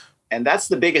 right? And that's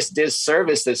the biggest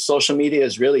disservice that social media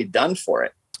has really done for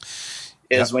it.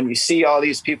 Is when you see all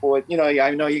these people with, you know,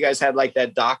 I know you guys had like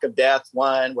that Dock of Death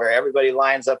one where everybody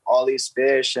lines up all these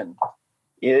fish, and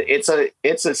it's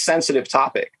a sensitive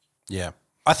topic. Yeah.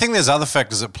 I think there's other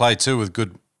factors at play too with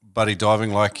good buddy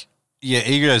diving. Like, yeah,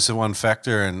 ego is the one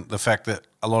factor, and the fact that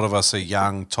a lot of us are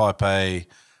young, type A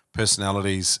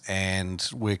personalities, and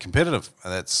we're competitive.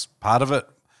 That's part of it.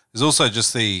 There's also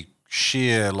just the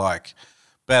sheer like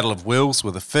battle of wills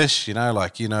with a fish,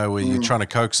 where you're trying to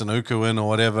coax an uku in or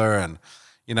whatever, and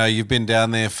you've been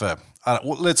down there for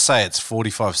let's say it's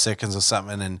 45 seconds or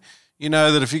something, and you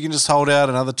know that if you can just hold out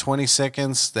another 20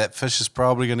 seconds, that fish is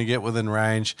probably going to get within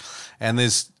range. And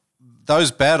there's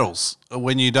those battles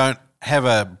when you don't have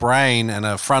a brain and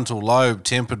a frontal lobe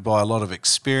tempered by a lot of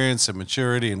experience and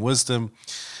maturity and wisdom,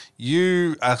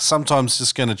 you are sometimes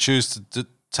just going to choose to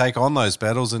take on those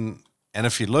battles, and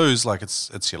if you lose, like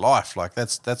it's your life. Like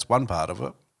that's one part of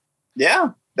it.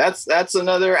 Yeah, that's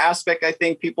another aspect I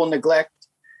think people neglect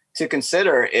to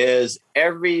consider is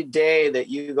every day that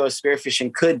you go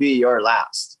spearfishing could be your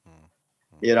last.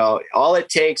 All it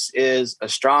takes is a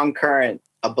strong current,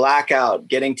 a blackout,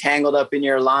 getting tangled up in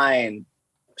your line,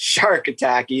 shark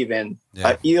attack even. Yeah.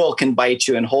 An eel can bite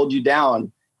you and hold you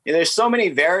down. There's so many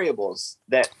variables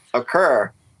that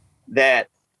occur that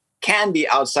can be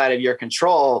outside of your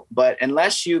control, but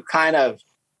unless you kind of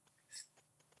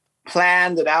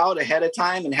planned it out ahead of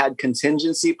time and had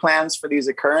contingency plans for these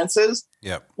occurrences,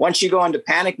 once you go into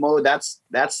panic mode, that's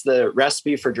the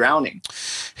recipe for drowning.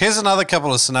 Here's another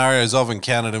couple of scenarios I've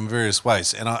encountered in various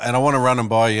ways, and I want to run them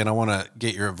by you, and I want to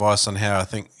get your advice on how I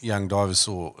think young divers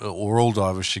or all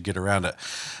divers should get around it.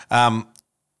 Can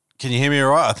you hear me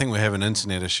all right? I think we have an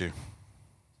internet issue.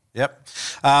 Yep.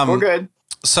 We're good.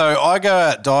 So I go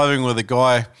out diving with a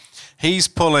guy. He's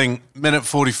pulling minute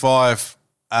 45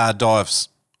 dives.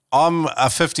 I'm a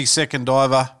 50-second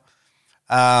diver.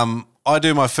 I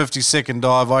do my 50-second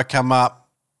dive. I come up,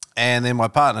 and then my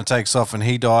partner takes off, and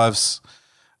he dives.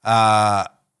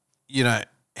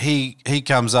 He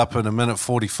comes up in a minute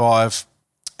 45,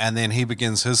 and then he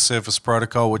begins his surface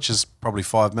protocol, which is probably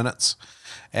 5 minutes.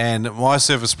 And my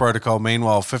surface protocol,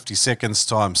 meanwhile, 50 seconds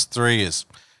times 3 is,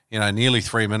 nearly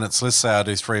 3 minutes. Let's say I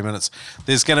do 3 minutes.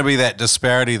 There's going to be that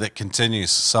disparity that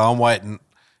continues. So I'm waiting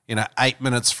 8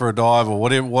 minutes for a dive or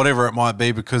whatever it might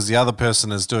be, because the other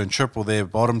person is doing triple their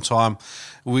bottom time.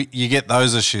 You get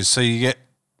those issues. So that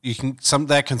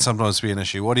can sometimes be an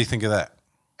issue. What do you think of that?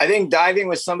 I think diving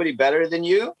with somebody better than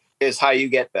you is how you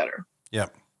get better. Yeah.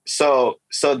 So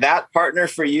that partner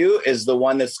for you is the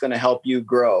one that's going to help you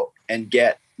grow and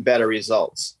get better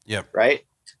results. Yep. Right?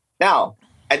 Now,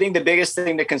 I think the biggest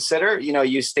thing to consider,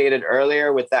 you stated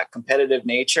earlier with that competitive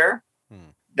nature,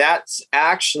 that's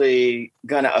actually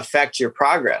going to affect your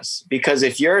progress, because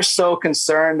if you're so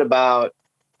concerned about,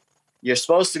 you're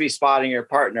supposed to be spotting your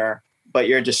partner, but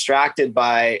you're distracted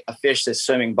by a fish that's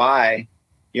swimming by,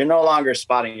 you're no longer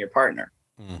spotting your partner.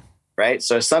 Right?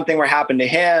 So if something were happen to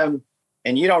him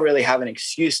and you don't really have an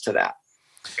excuse to that,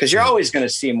 because you're always going to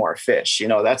see more fish,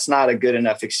 that's not a good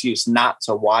enough excuse not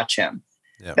to watch him.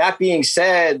 Yep. That being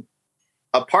said,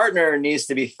 a partner needs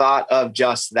to be thought of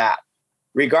just that.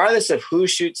 Regardless of who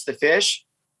shoots the fish,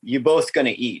 you're both going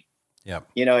to eat. Yep.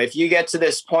 If you get to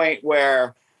this point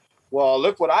where, well,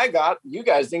 look what I got, you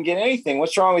guys didn't get anything.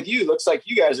 What's wrong with you? Looks like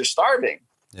you guys are starving.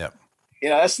 Yep.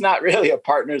 That's not really a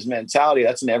partner's mentality.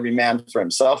 That's an every man for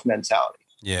himself mentality.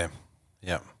 Yeah.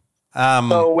 Yeah.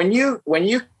 So when you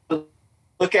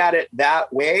look at it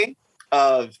that way,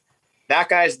 of that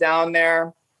guy's down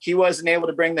there, he wasn't able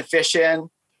to bring the fish in,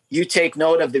 you take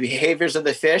note of the behaviors of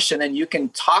the fish, and then you can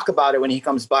talk about it when he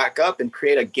comes back up and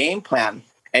create a game plan.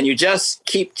 And you just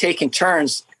keep taking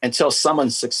turns until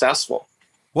someone's successful.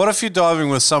 What if you're diving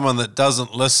with someone that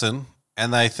doesn't listen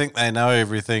and they think they know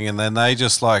everything, and then they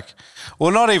just not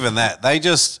even that.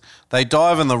 They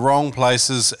dive in the wrong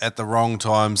places at the wrong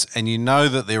times, and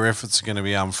that their efforts are going to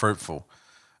be unfruitful.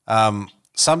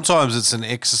 Sometimes it's an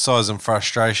exercise in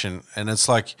frustration, and it's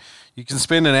like, you can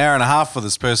spend an hour and a half with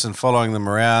this person following them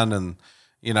around, and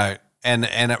and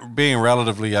it being a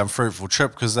relatively unfruitful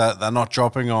trip, because they're not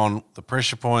dropping on the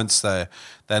pressure points. They're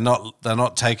not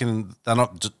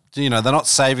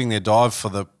saving their dive for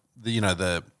the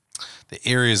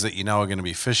areas that are going to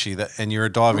be fishy, and you're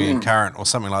diving in current or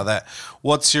something like that.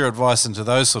 What's your advice into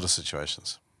those sort of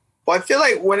situations? Well, I feel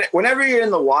like whenever you're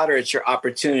in the water, it's your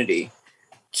opportunity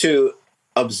to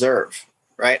observe,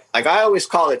 right? Like I always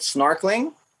call it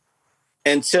snorkeling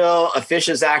until a fish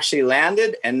is actually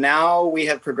landed, and now we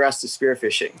have progressed to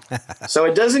spearfishing. So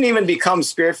it doesn't even become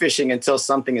spearfishing until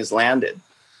something is landed.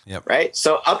 Yep. Right?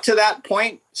 So up to that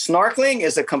point, snorkeling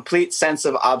is a complete sense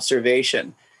of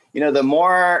observation. The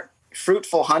more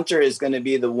fruitful hunter is going to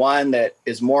be the one that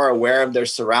is more aware of their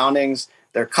surroundings.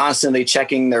 They're constantly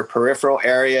checking their peripheral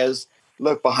areas,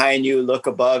 look behind you, look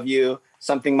above you.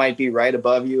 something might be right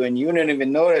above you, and you wouldn't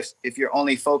even notice if you're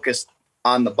only focused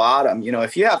on the bottom.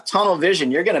 If you have tunnel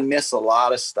vision, you're going to miss a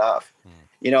lot of stuff.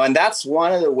 And that's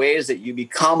one of the ways that you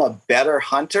become a better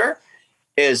hunter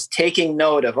is taking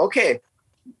note of, okay,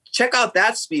 check out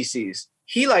that species.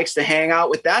 He likes to hang out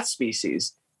with that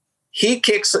species. He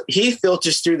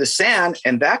filters through the sand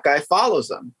and that guy follows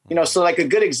him. So like a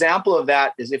good example of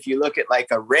that is if you look at like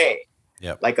a ray,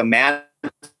 like a manta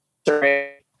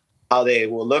ray, how they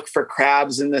will look for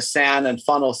crabs in the sand and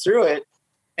funnel through it.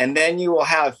 And then you will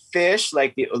have fish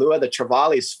like the ulua, the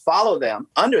trevallies, follow them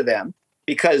under them,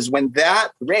 because when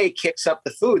that ray kicks up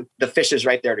the food, the fish is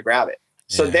right there to grab it.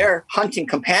 So they're hunting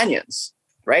companions,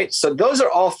 right? So those are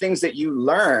all things that you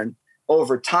learn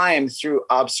over time through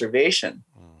observation.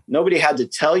 Nobody had to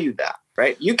tell you that,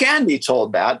 right? You can be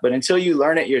told that, but until you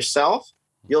learn it yourself,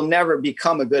 you'll never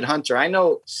become a good hunter. I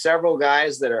know several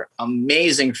guys that are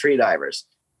amazing free divers,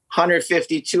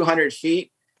 150, 200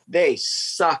 feet. They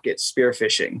suck at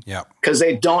spearfishing because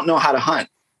they don't know how to hunt.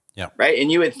 Right.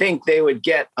 And you would think they would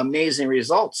get amazing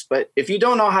results. But if you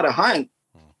don't know how to hunt,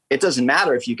 it doesn't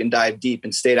matter if you can dive deep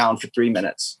and stay down for 3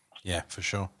 minutes. Yeah, for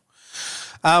sure.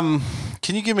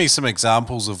 Can you give me some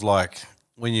examples of like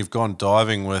when you've gone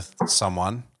diving with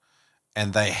someone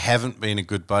and they haven't been a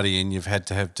good buddy and you've had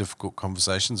to have difficult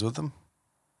conversations with them?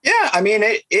 Yeah, I mean,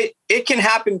 it can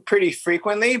happen pretty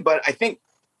frequently, but I think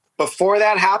before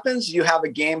that happens, you have a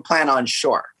game plan on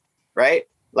shore, right?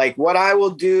 Like what I will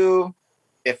do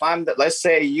if let's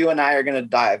say you and I are going to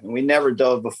dive and we never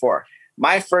dove before.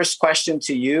 My first question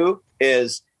to you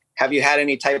is, have you had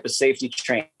any type of safety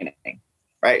training,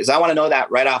 right? Because I want to know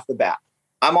that right off the bat.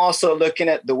 I'm also looking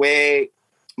at the way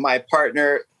my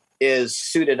partner is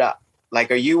suited up.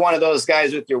 Like, are you one of those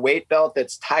guys with your weight belt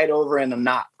that's tied over in a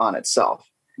knot on itself?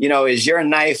 Is your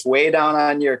knife way down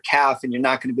on your calf and you're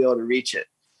not going to be able to reach it?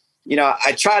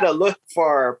 I try to look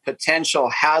for potential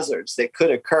hazards that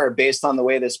could occur based on the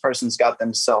way this person's got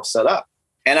themselves set up.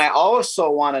 And I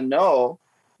also want to know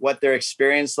what their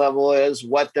experience level is,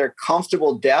 what their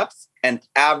comfortable depth and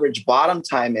average bottom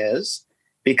time is.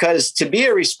 Because to be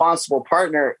a responsible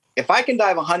partner, if I can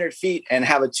dive 100 feet and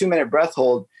have a 2-minute breath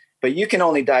hold, but you can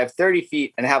only dive 30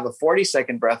 feet and have a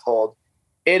 40-second breath hold,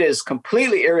 it is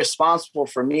completely irresponsible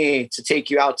for me to take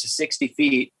you out to 60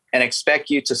 feet and expect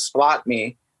you to squat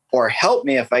me or help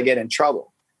me if I get in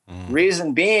trouble.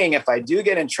 Reason being, if I do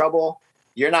get in trouble,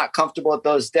 you're not comfortable at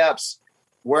those depths,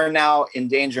 we're now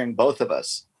endangering both of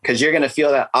us because you're going to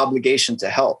feel that obligation to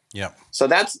help. Yeah. So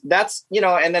that's,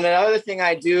 and then another thing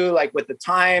I do like with the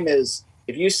time is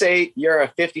if you say you're a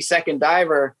 50-second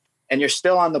diver and you're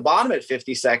still on the bottom at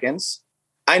 50 seconds,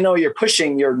 I know you're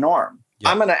pushing your norm.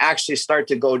 I'm going to actually start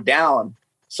to go down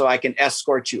so I can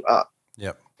escort you up.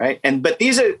 Yep. Right. But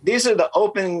these are the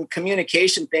open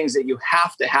communication things that you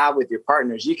have to have with your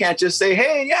partners. You can't just say,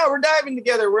 hey, yeah, we're diving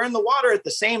together. We're in the water at the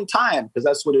same time, because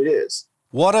that's what it is.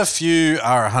 What if you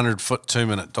are a 100-foot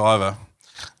 2-minute diver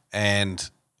and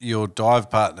your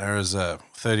dive partner is a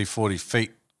 30, 40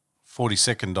 feet,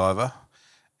 40-second diver,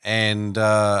 and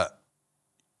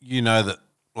you know that,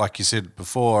 like you said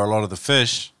before, a lot of the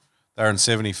fish, they're in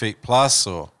 70 feet plus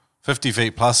or 50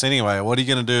 feet plus anyway. What are you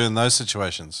going to do in those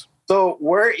situations? So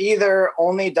we're either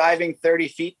only diving 30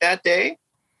 feet that day,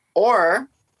 or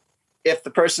if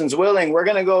the person's willing, we're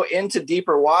going to go into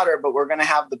deeper water, but we're going to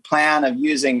have the plan of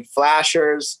using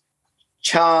flashers,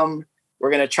 chum. We're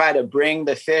going to try to bring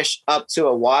the fish up to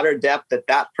a water depth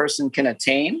that person can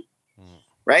attain.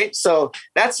 Right. So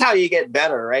that's how you get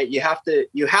better, right? You have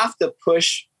to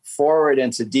push forward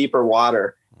into deeper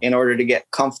water in order to get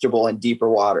comfortable in deeper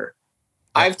water.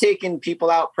 I've taken people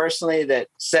out personally that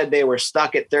said they were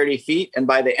stuck at 30 feet. And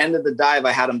by the end of the dive,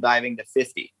 I had them diving to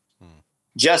 50,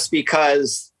 just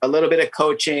because a little bit of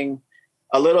coaching,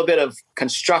 a little bit of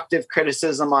constructive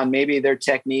criticism on maybe their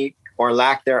technique or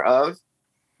lack thereof.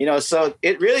 So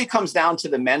it really comes down to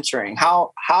the mentoring,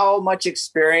 how much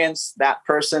experience that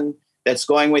person that's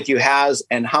going with you has,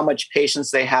 and how much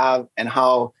patience they have, and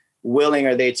how willing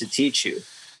are they to teach you.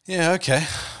 Yeah. Okay.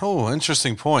 Oh,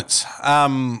 interesting points.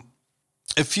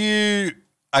 If you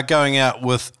are going out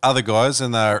with other guys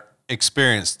and they're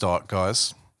experienced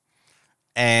guys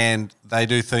and they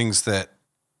do things that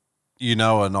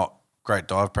are not great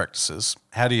dive practices,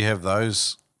 how do you have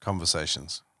those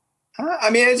conversations? I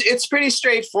mean, it's pretty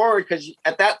straightforward, because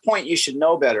at that point you should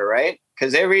know better, right?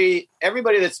 Because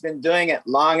everybody that's been doing it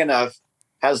long enough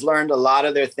has learned a lot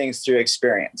of their things through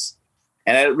experience.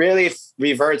 And it really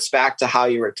reverts back to how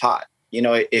you were taught.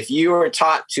 If you were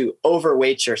taught to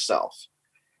overweight yourself,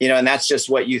 and that's just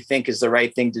what you think is the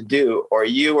right thing to do, or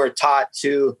you were taught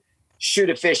to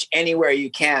shoot a fish anywhere you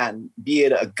can, be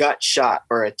it a gut shot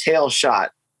or a tail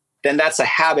shot, then that's a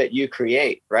habit you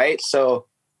create, right? So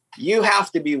you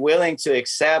have to be willing to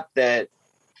accept that,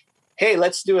 hey,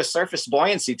 let's do a surface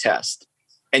buoyancy test.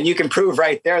 And you can prove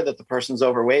right there that the person's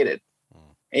overweighted.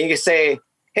 And you can say,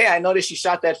 hey, I noticed you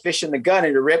shot that fish in the gut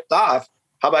and it ripped off.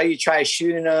 How about you try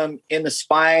shooting them in the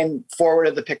spine, forward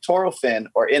of the pectoral fin,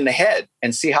 or in the head,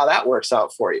 and see how that works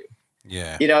out for you?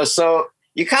 Yeah. You know, so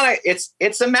you kind of,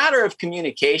 it's a matter of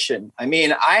communication. I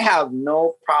mean, I have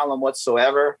no problem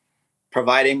whatsoever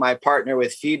providing my partner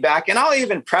with feedback. And I'll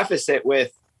even preface it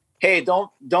with, hey,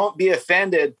 don't be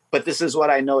offended, but this is what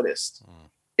I noticed.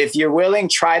 If you're willing,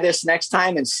 try this next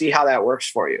time and see how that works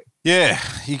for you. Yeah,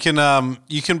 you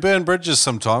can burn bridges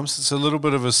sometimes. It's a little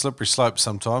bit of a slippery slope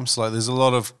sometimes. Like there's a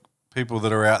lot of people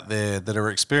that are out there that are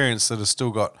experienced that have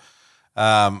still got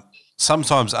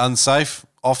sometimes unsafe,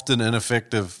 often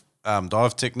ineffective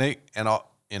dive technique, and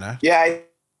Yeah,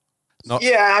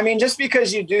 I mean, just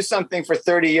because you do something for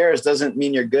 30 years doesn't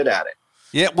mean you're good at it.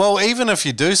 Yeah, well, even if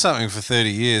you do something for 30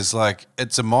 years, like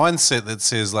it's a mindset that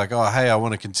says like, oh, hey, I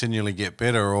want to continually get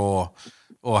better, or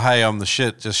hey, I'm the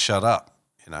shit, just shut up,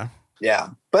 you know? Yeah,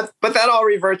 but that all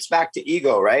reverts back to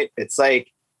ego, right? It's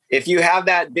like if you have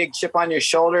that big chip on your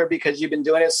shoulder because you've been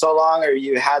doing it so long, or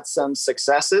you had some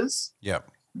successes,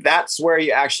 that's where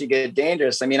you actually get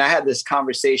dangerous. I mean, I had this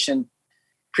conversation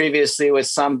previously with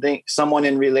someone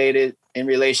in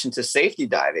relation to safety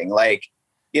diving. Like,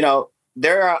 you know,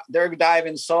 they're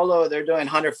diving solo, they're doing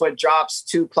 100-foot drops,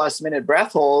 2+ minute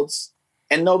breath holds,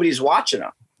 and nobody's watching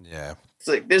them. Yeah. It's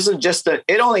like, this is just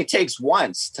it only takes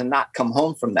once to not come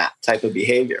home from that type of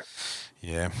behavior.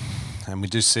 Yeah. And we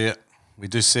do see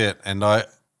it. And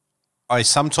I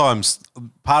sometimes,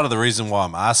 part of the reason why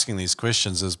I'm asking these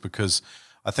questions is because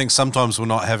I think sometimes we're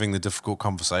not having the difficult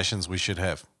conversations we should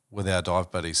have with our dive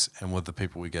buddies and with the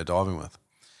people we go diving with.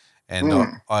 And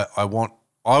I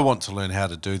want to learn how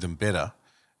to do them better,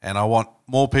 and I want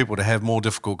more people to have more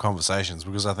difficult conversations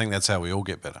because I think that's how we all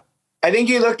get better. I think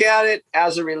you look at it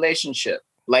as a relationship,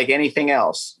 like anything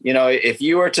else. You know, if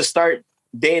you were to start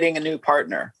dating a new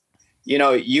partner, you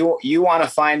know, you want to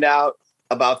find out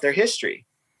about their history,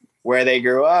 where they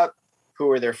grew up, who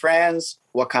are their friends,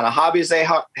 what kind of hobbies they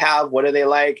have, what do they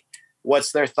like,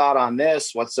 what's their thought on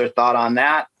this, what's their thought on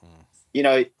that. You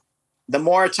know, the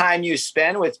more time you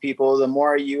spend with people, the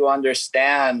more you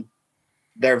understand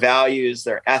their values,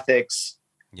 their ethics,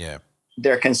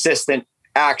 their consistent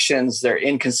actions, their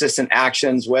inconsistent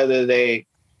actions, whether they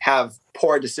have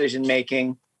poor decision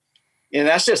making. You know,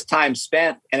 that's just time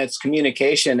spent, and it's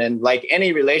communication. And like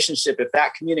any relationship, if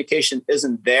that communication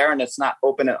isn't there and it's not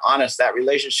open and honest, that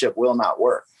relationship will not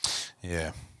work.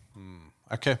 Yeah.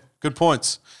 Okay. Good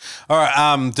points. All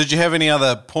right. Did you have any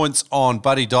other points on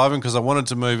buddy diving? Because I wanted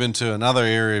to move into another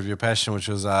area of your passion, which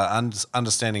was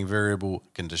understanding variable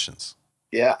conditions.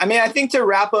 Yeah. I mean, I think to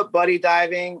wrap up buddy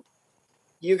diving,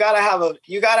 you gotta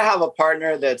have a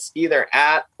partner that's either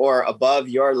at or above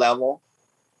your level.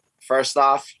 First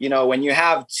off, you know, when you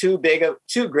have too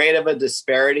great of a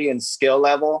disparity in skill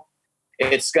level,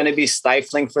 it's going to be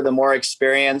stifling for the more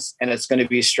experienced, and it's going to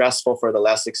be stressful for the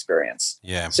less experienced.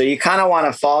 Yeah. So you kind of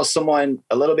want to follow someone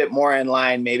a little bit more in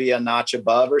line, maybe a notch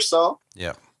above or so.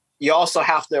 Yeah. You also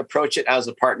have to approach it as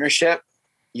a partnership.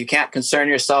 You can't concern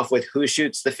yourself with who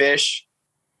shoots the fish,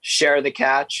 share the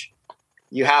catch.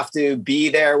 You have to be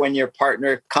there when your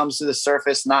partner comes to the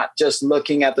surface, not just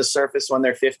looking at the surface when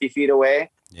they're 50 feet away.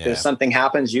 Yeah. If something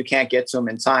happens, you can't get to them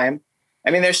in time. I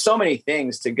mean, there's so many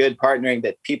things to good partnering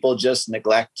that people just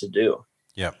neglect to do.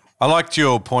 Yeah. I liked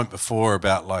your point before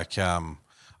about like,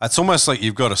 it's almost like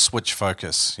you've got to switch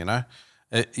focus, you know?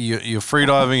 You're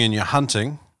freediving and you're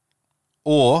hunting,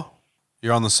 or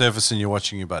you're on the surface and you're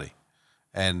watching your buddy.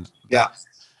 And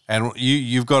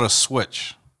you've got to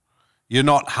switch. You're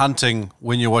not hunting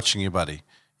when you're watching your buddy.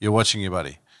 You're watching your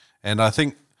buddy. And I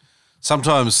think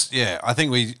sometimes, I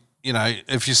think we, you know,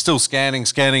 if you're still scanning,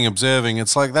 observing,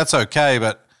 it's like that's okay,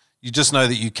 but you just know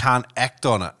that you can't act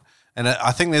on it. And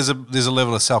I think there's a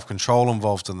level of self-control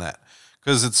involved in that,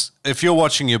 because it's if you're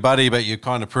watching your buddy, but you're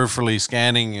kind of peripherally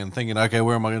scanning and thinking, okay,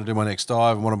 where am I going to do my next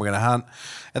dive and what am I going to hunt?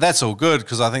 And that's all good,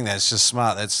 because I think that's just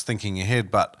smart. That's thinking ahead.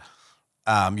 But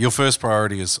your first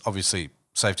priority is obviously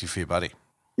safety for your buddy.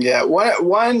 Yeah,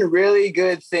 one really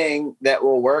good thing that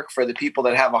will work for the people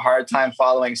that have a hard time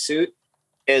following suit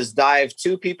is dive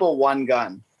 2 people, 1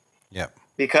 gun. Yep.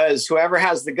 Because whoever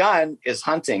has the gun is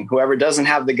hunting. Whoever doesn't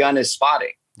have the gun is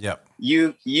spotting. Yep.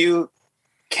 You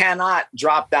cannot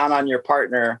drop down on your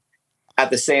partner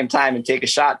at the same time and take a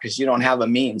shot because you don't have a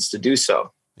means to do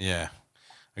so. Yeah.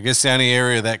 I guess the only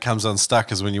area that comes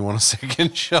unstuck is when you want a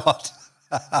second shot.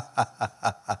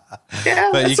 Yeah,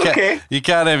 But that's okay. You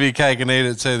can't have your cake and eat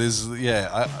it too.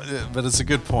 But it's a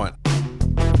good point.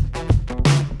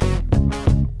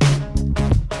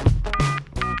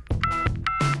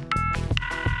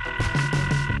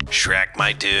 Shrek,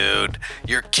 my dude,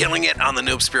 you're killing it on the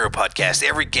Noob Spearo podcast.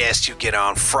 Every guest you get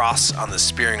on froths on the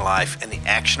spearing life, and the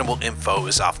actionable info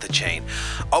is off the chain.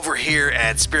 Over here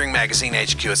at Spearing Magazine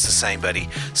HQ, it's the same, buddy.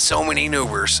 So many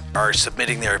noobers are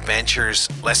submitting their adventures,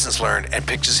 lessons learned, and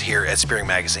pictures here at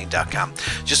spearingmagazine.com.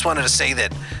 Just wanted to say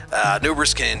that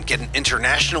noobers can get an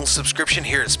international subscription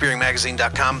here at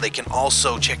spearingmagazine.com. They can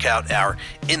also check out our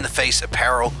In the Face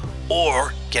apparel,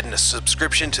 or getting a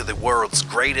subscription to the world's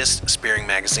greatest spearing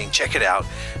magazine. Check it out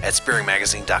at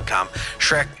spearingmagazine.com.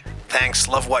 Shrek, thanks.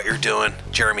 Love what you're doing.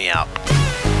 Jeremy out.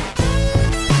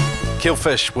 Kill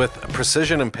fish with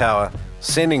precision and power,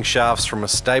 sending shafts from a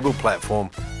stable platform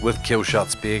with Killshot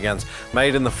spear guns.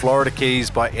 Made in the Florida Keys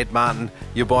by Ed Martin,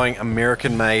 you're buying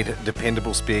American-made,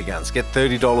 dependable spear guns. Get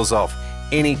 $30 off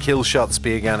any Killshot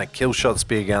spear gun at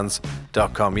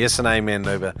killshotspearguns.com. Yes and amen,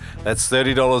 Noober. That's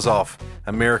 $30 off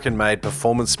American-made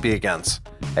performance spear guns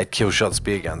at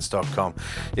killshotspearguns.com.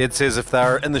 It says if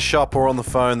they're in the shop or on the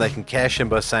phone, they can cash in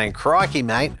by saying, "Crikey,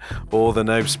 mate," or the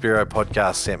Noob Spearo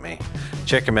podcast sent me.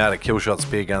 Check them out at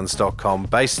killshotspearguns.com,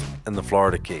 based in the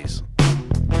Florida Keys.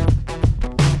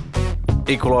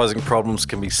 Equalizing problems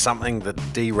can be something that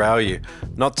derail you.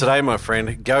 Not today, my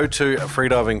friend. Go to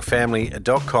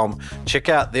freedivingfamily.com. Check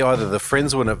out either the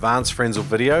Frenzel and Advanced Frenzel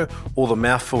video or the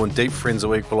Mouthful and Deep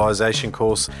Frenzel Equalization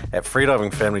course at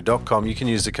freedivingfamily.com. You can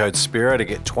use the code SPEARO to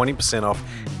get 20% off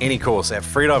any course at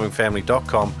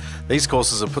freedivingfamily.com. These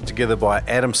courses are put together by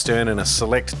Adam Stern and a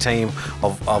select team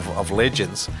of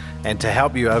legends, and to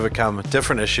help you overcome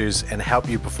different issues and help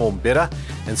you perform better.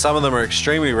 And some of them are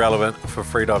extremely relevant for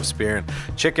freedive spearing.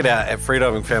 Check it out at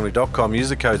freedivingfamily.com. Use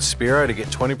the code SPEARO to get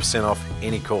 20% off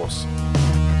any course.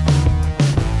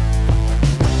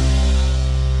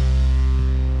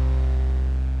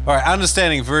 All right,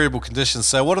 understanding variable conditions.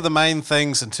 So what are the main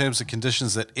things in terms of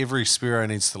conditions that every Spearo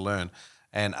needs to learn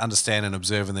and understand and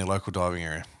observe in their local diving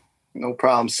area? No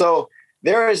problem. So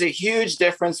there is a huge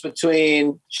difference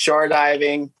between shore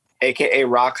diving, aka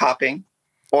rock hopping,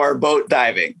 or boat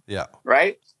diving. Yeah.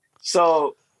 Right?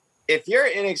 So if you're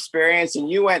inexperienced and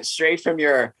you went straight from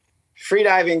your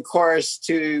freediving course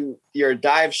to your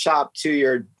dive shop to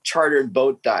your chartered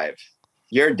boat dive,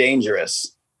 you're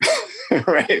dangerous.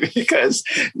 Right? Because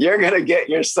you're going to get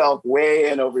yourself way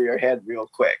in over your head real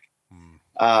quick.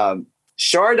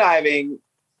 Shore diving,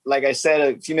 like I said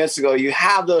a few minutes ago, you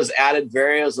have those added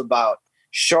variables about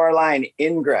shoreline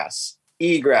ingress,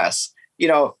 egress. You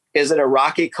know, is it a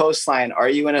rocky coastline? Are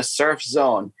you in a surf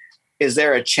zone? Is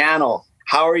there a channel?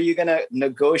 How are you going to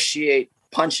negotiate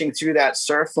punching through that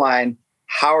surf line?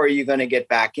 How are you going to get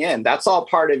back in? That's all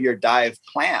part of your dive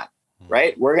plan,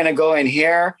 right? We're going to go in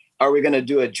here. Are we going to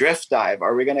do a drift dive?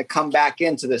 Are we going to come back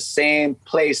into the same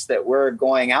place that we're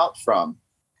going out from?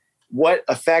 What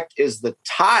effect is the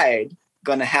tide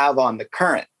going to have on the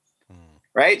current,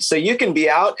 right? So you can be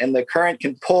out and the current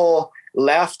can pull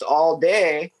left all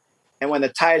day, and when the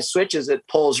tide switches, it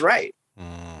pulls right.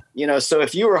 You know, so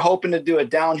if you were hoping to do a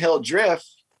downhill drift,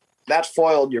 that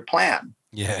foiled your plan.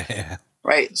 Yeah.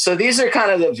 Right. So these are kind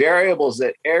of the variables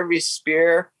that every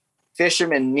spear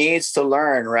fisherman needs to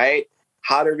learn, right?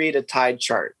 How to read a tide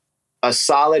chart, a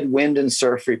solid wind and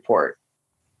surf report,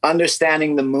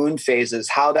 understanding the moon phases,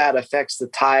 how that affects the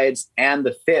tides and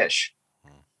the fish,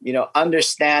 you know,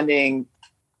 understanding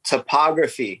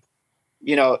topography.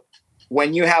 You know,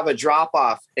 when you have a drop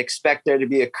off, expect there to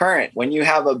be a current. When you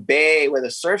have a bay with a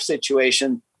surf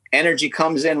situation, energy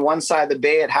comes in one side of the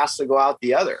bay, it has to go out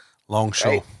the other.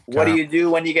 Longshore. Right? What do you do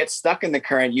when you get stuck in the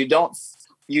current? You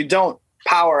don't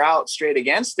power out straight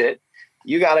against it.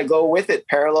 You got to go with it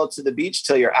parallel to the beach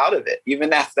till you're out of it,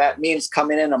 even if that means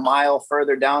coming in a mile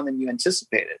further down than you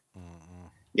anticipated.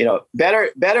 You know,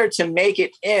 better to make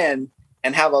it in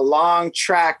and have a long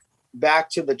track back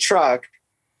to the truck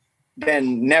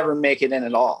than never make it in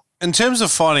at all. In terms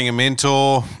of finding a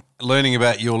mentor, learning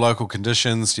about your local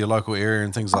conditions, your local area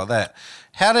and things like that,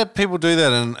 how do people do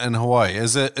that in Hawaii? Are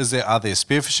there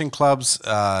spearfishing clubs?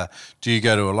 Do you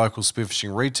go to a local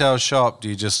spearfishing retail shop? Do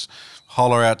you just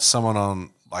holler out to someone on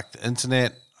like the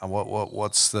internet?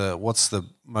 What's the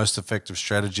most effective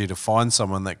strategy to find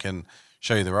someone that can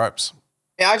show you the ropes?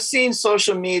 Yeah, I've seen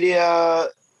social media,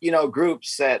 you know,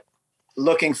 groups that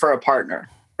looking for a partner,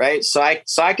 right? So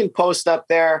I can post up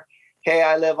there, hey,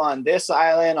 I live on this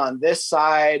island on this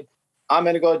side. I'm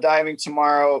going to go diving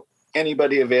tomorrow.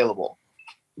 Anybody available?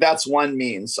 That's one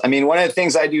means. I mean, one of the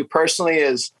things I do personally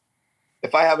is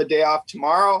if I have a day off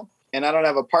tomorrow, and I don't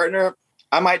have a partner,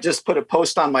 I might just put a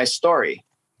post on my story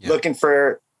looking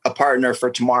for a partner for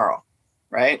tomorrow.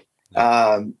 Right.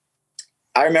 Yeah.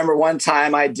 I remember one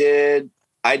time I did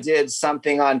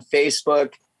something on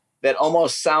Facebook that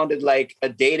almost sounded like a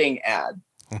dating ad.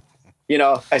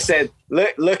 I said,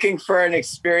 looking for an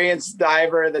experienced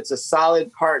diver that's a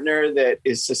solid partner, that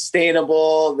is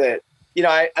sustainable, that,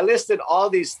 I listed all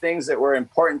these things that were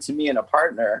important to me in a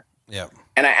partner. Yeah.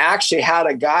 And I actually had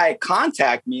a guy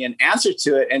contact me and answer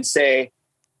to it and say,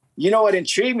 what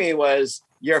intrigued me was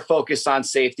your focus on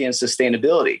safety and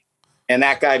sustainability. And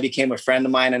that guy became a friend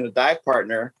of mine and a dive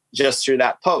partner just through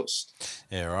that post.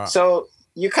 Yeah, right. So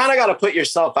you kind of got to put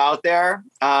yourself out there.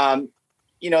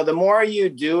 The more you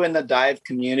do in the dive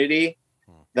community,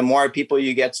 the more people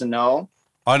you get to know.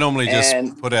 I normally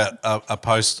just put out a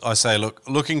post. I say,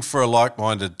 looking for a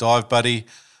like-minded dive buddy,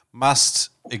 must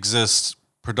exist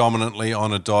predominantly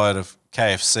on a diet of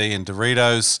KFC and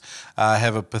Doritos,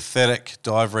 have a pathetic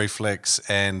dive reflex,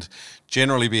 and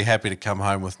generally be happy to come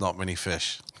home with not many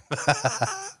fish.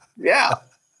 Yeah,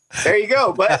 there you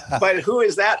go. But who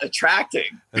is that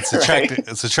attracting? It's attracting. Right?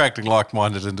 It's attracting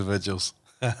like-minded individuals.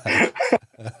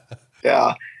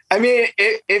 Yeah, I mean,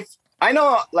 if I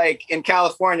know, like in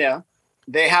California,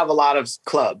 they have a lot of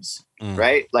clubs,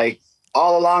 right? Like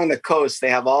all along the coast, they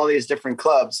have all these different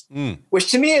clubs,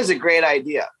 which to me is a great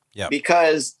idea. Yep.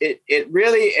 Because it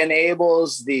really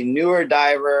enables the newer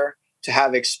diver to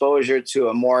have exposure to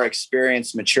a more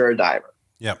experienced, mature diver.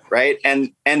 Yep. Right.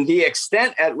 And the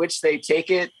extent at which they take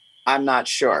it, I'm not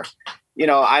sure.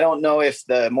 I don't know if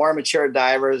the more mature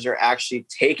divers are actually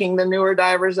taking the newer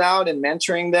divers out and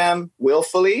mentoring them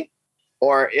willfully,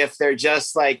 or if they're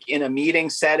just like in a meeting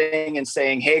setting and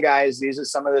saying, hey guys, these are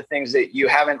some of the things that you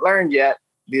haven't learned yet.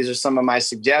 These are some of my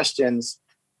suggestions.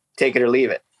 Take it or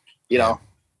leave it.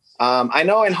 I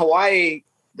know in Hawaii,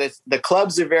 the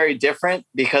clubs are very different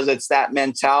because it's that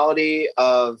mentality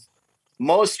of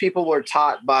most people were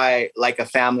taught by like a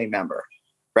family member,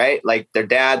 right? Like their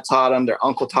dad taught them, their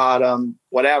uncle taught them,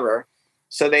 whatever.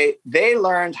 So they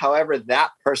learned however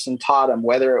that person taught them,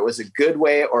 whether it was a good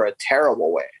way or a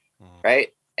terrible way,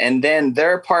 right? And then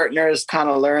their partners kind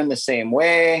of learn the same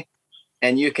way,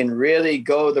 and you can really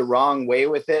go the wrong way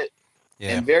with it.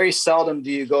 Yeah. And very seldom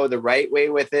do you go the right way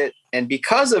with it. And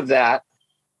because of that,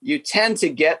 you tend to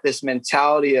get this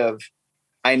mentality of,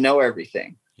 I know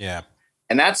everything. Yeah.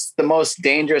 And that's the most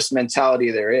dangerous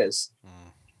mentality there is.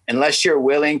 Unless you're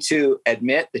willing to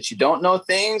admit that you don't know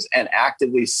things and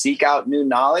actively seek out new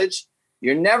knowledge,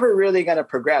 you're never really going to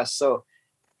progress. So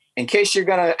in case you're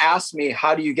going to ask me,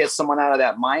 how do you get someone out of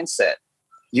that mindset?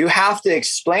 You have to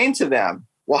explain to them,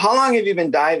 well, how long have you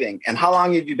been diving? And how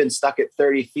long have you been stuck at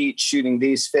 30 feet shooting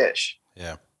these fish?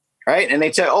 Yeah. Right. And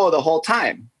they say, oh, the whole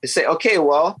time. They say, okay,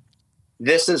 well,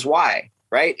 this is why,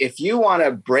 right? If you want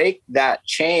to break that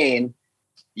chain,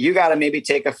 you got to maybe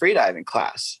take a freediving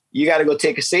class. You got to go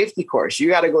take a safety course. You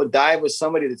got to go dive with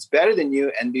somebody that's better than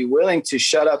you and be willing to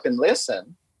shut up and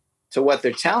listen to what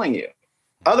they're telling you.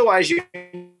 Otherwise, you're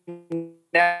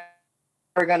never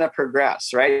going to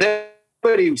progress, right?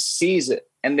 Everybody who sees it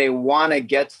and they want to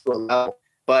get to a level,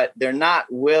 but they're not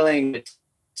willing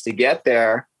to get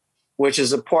there, which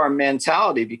is a poor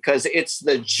mentality because it's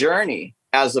the journey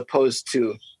as opposed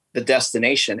to the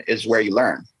destination is where you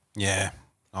learn. Yeah.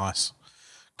 Nice.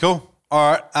 Cool.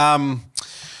 All right.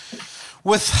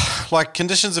 With like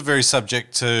conditions are very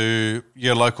subject to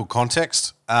your local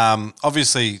context.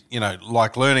 Obviously,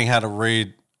 like learning how to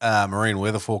read marine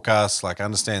weather forecasts, like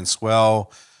understand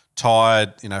swell,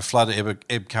 tide, flood,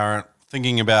 ebb current,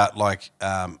 thinking about like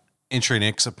entry and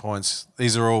exit points.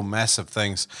 These are all massive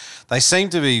things. They seem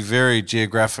to be very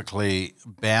geographically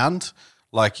bound.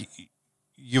 Like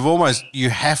you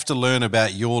have to learn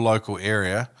about your local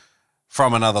area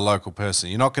from another local person.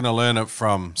 You're not going to learn it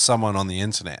from someone on the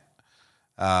internet.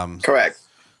 Correct.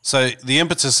 So the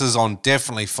impetus is on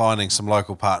definitely finding some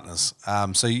local partners.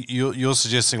 So you're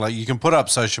suggesting like you can put up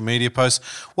social media posts.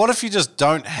 What if you just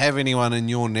don't have anyone in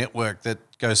your network that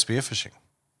goes spearfishing,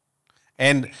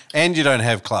 and you don't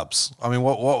have clubs? I mean,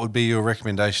 what would be your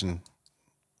recommendation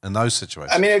in those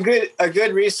situations? I mean, a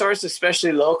good resource,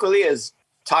 especially locally, is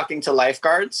talking to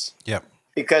lifeguards. Yep.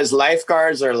 Because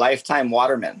lifeguards are lifetime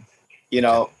watermen.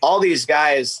 All these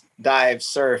guys dive,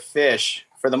 surf, fish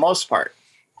for the most part.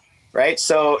 Right.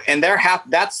 So, and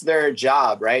that's their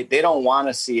job, right? They don't want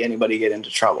to see anybody get into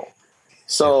trouble.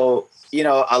 So,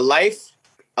 a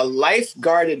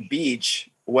life-guarded beach,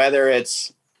 whether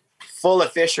it's full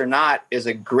of fish or not, is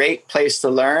a great place to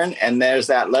learn. And there's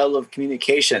that level of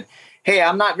communication. Hey,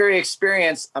 I'm not very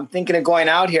experienced. I'm thinking of going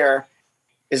out here.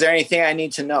 Is there anything I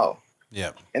need to know?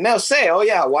 Yeah. And they'll say, oh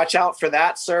yeah, watch out for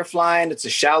that surf line. It's a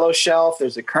shallow shelf.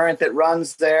 There's a current that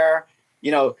runs there.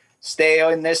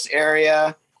 Stay in this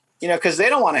area, because they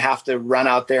don't want to have to run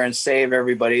out there and save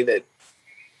everybody that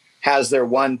has their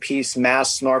one-piece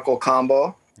mask snorkel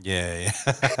combo. Yeah.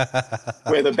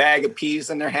 With a bag of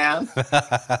peas in their hand.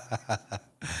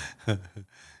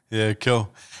 Yeah,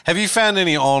 cool. Have you found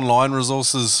any online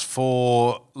resources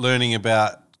for learning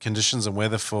about conditions and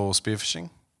weather for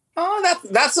spearfishing? Oh,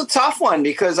 that's a tough one,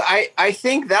 because I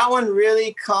think that one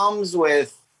really comes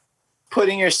with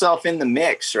putting yourself in the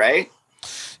mix, right?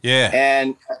 Yeah.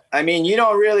 And I mean, you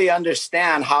don't really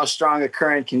understand how strong a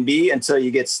current can be until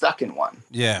you get stuck in one.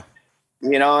 Yeah.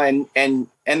 And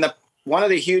one of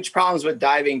the huge problems with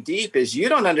diving deep is you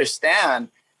don't understand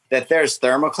that there's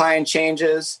thermocline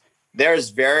changes, there's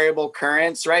variable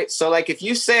currents, right? So like if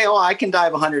you say, oh, I can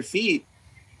dive 100 feet,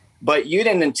 but you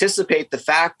didn't anticipate the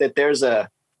fact that there's a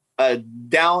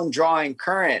down drawing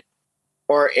current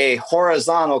or a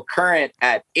horizontal current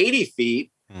at 80 feet,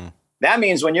 that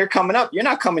means when you're coming up, you're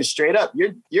not coming straight up.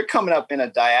 You're coming up in a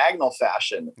diagonal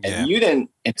fashion, and you didn't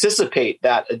anticipate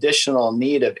that additional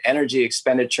need of energy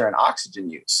expenditure and oxygen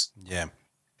use. Yeah.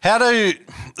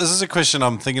 This is a question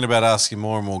I'm thinking about asking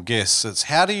more and more guests. It's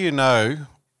how do you know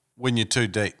when you're too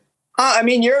deep? I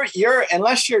mean,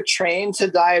 unless you're trained to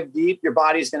dive deep, your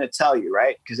body's going to tell you,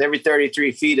 right? Because every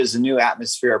 33 feet is a new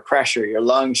atmosphere of pressure. Your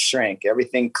lungs shrink,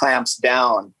 everything clamps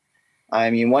down. I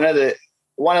mean, one of the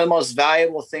most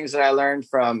valuable things that I learned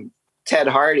from Ted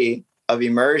Hardy of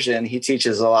Immersion, he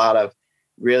teaches a lot of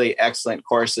really excellent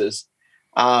courses,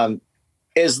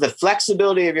 is the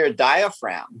flexibility of your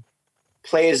diaphragm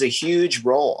plays a huge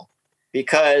role.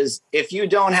 Because if you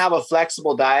don't have a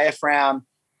flexible diaphragm,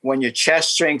 when your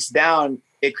chest shrinks down,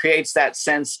 it creates that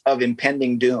sense of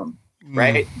impending doom,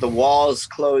 right? The walls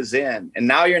close in, and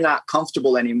now you're not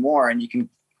comfortable anymore, and you can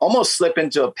almost slip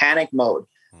into a panic mode.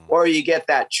 Or you get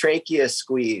that trachea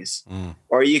squeeze,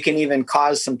 or you can even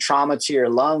cause some trauma to your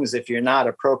lungs if you're not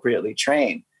appropriately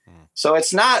trained. So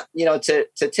it's not, to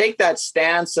take that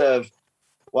stance of,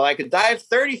 well, I could dive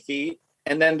 30 feet.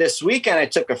 And then this weekend I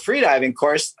took a free diving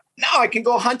course. Now I can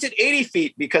go hunt at 80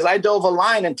 feet because I dove a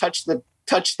line and touched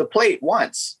the plate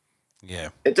once. Yeah.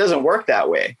 It doesn't work that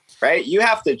way, right? You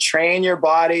have to train your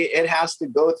body. It has to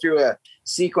go through a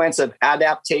sequence of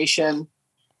adaptation.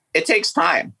 It takes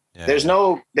time. Yeah. There's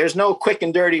no quick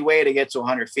and dirty way to get to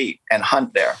 100 feet and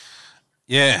hunt there.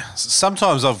 Yeah.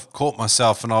 Sometimes I've caught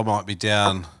myself and I might be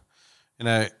down, and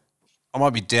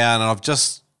I've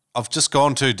just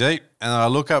gone too deep, and I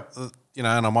look up, and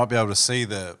I might be able to see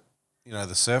the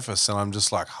surface, and I'm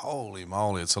just like, holy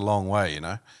moly, it's a long way,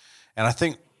 And I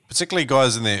think particularly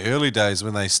guys in their early days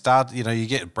when they start, you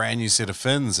get a brand new set of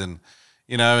fins, and,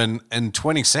 in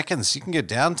 20 seconds you can get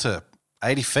down to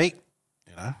 80 feet,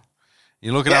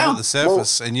 You look it up at the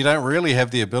surface, and you don't really have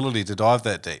the ability to dive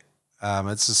that deep.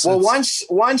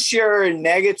 Once you're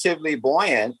negatively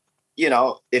buoyant,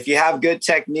 if you have good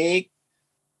technique,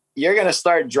 you're going to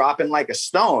start dropping like a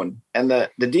stone. And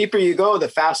the deeper you go, the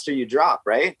faster you drop,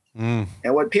 right? And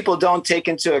what people don't take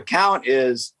into account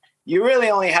is you really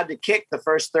only had to kick the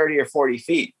first 30 or 40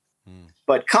 feet.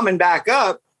 But coming back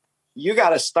up, you got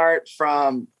to start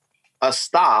from a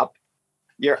stop.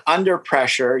 You're under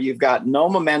pressure. You've got no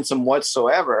momentum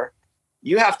whatsoever.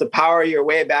 You have to power your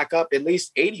way back up at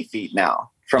least 80 feet now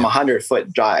from a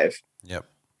 100-foot dive. Yep.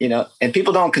 And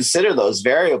people don't consider those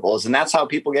variables, and that's how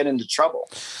people get into trouble.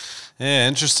 Yeah,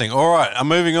 interesting. All right, I'm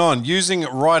moving on. Using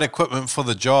right equipment for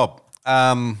the job.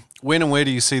 When and where do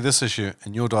you see this issue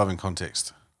in your diving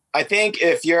context? I think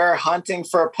if you're hunting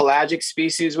for a pelagic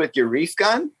species with your reef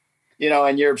gun,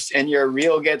 and your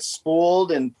reel gets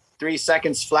spooled and 3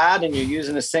 seconds flat, and you're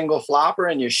using a single flopper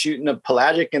and you're shooting a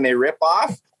pelagic and they rip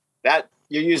off, that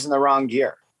you're using the wrong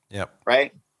gear. Yep.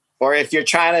 Right. Or if you're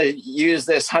trying to use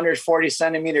this 140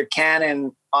 centimeter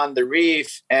cannon on the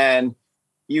reef and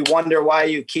you wonder why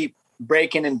you keep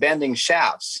breaking and bending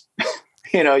shafts,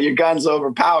 your gun's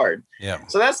overpowered. Yeah.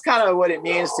 So that's kind of what it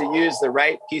means to use the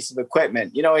right piece of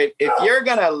equipment. If you're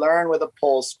going to learn with a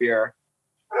pole spear,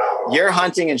 you're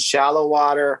hunting in shallow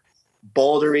water,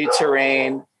 bouldery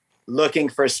terrain, looking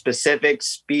for specific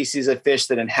species of fish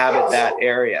that inhabit that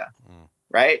area,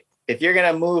 right? If you're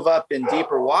going to move up in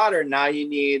deeper water, now you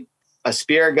need a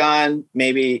spear gun,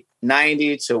 maybe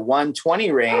 90 to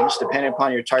 120 range, depending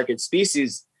upon your target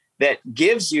species, that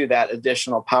gives you that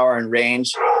additional power and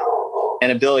range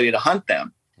and ability to hunt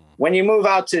them. When you move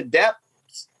out to depth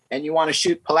and you want to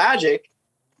shoot pelagic,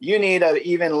 you need an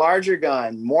even larger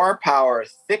gun, more power,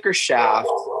 thicker shaft.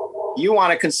 You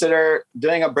want to consider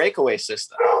doing a breakaway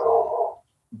system,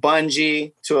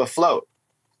 bungee to a float,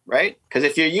 right? Because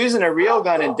if you're using a reel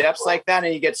gun in depths like that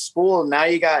and you get spooled, now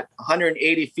you got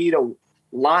 180 feet of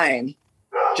line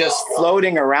just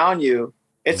floating around you.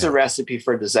 It's a recipe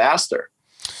for disaster.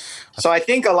 So I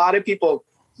think a lot of people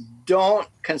don't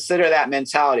consider that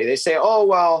mentality. They say, oh,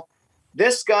 well,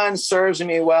 this gun serves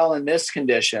me well in this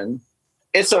condition.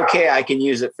 It's okay. I can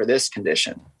use it for this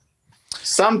condition.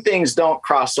 Some things don't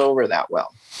cross over that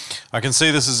well. I can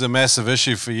see this is a massive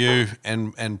issue for you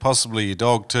and possibly your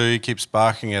dog too. He keeps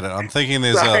barking at it. I'm thinking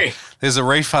there's a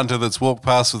reef hunter that's walked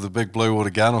past with a big blue water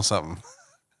gun or something.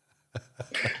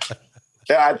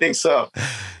 Yeah, I think so.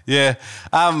 Yeah.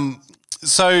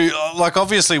 So like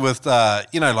obviously with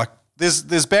like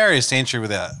there's barriers to entry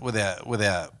with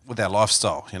our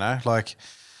lifestyle, like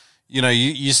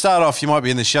you start off, you might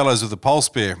be in the shallows with a pole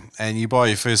spear and you buy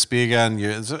your first spear gun,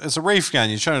 it's a reef gun,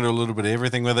 you're trying to do a little bit of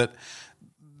everything with it.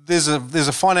 There's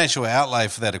a financial outlay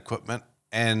for that equipment,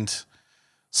 and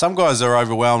some guys are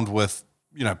overwhelmed with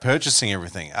purchasing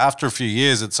everything. After a few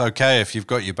years, it's okay if you've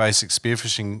got your basic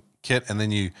spearfishing kit and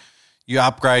then you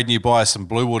upgrade and you buy some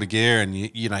blue water gear and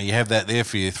you have that there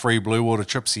for your 3 blue water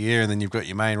trips a year, and then you've got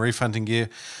your main reef hunting gear.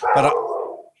 But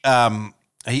I'm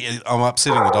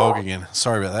upsetting the dog again.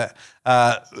 Sorry about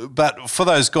that. But for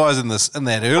those guys in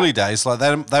that early days, like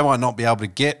they might not be able to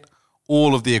get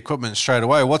all of the equipment straight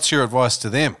away. What's your advice to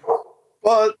them?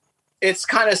 Well, it's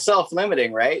kind of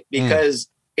self-limiting, right? Because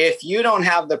if you don't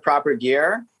have the proper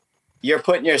gear, you're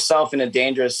putting yourself in a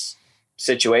dangerous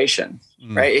situation,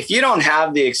 right? If you don't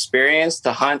have the experience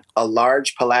to hunt a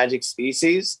large pelagic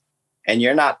species and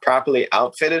you're not properly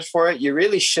outfitted for it, you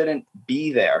really shouldn't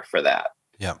be there for that.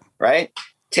 Yeah. Right?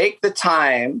 Take the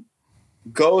time,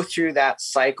 go through that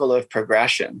cycle of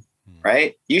progression,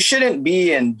 right? You shouldn't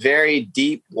be in very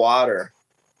deep water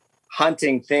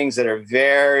hunting things that are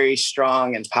very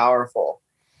strong and powerful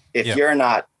if you're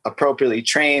not appropriately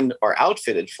trained or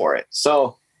outfitted for it.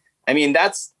 So, I mean,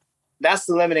 that's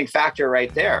the limiting factor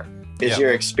right there is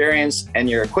your experience and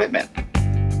your equipment.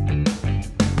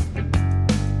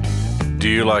 Do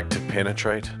you like to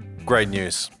penetrate? Great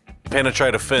news.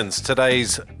 Penetrator Fins,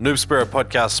 today's Noob Spirit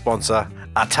podcast sponsor,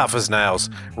 are tough as nails.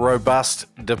 Robust,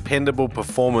 dependable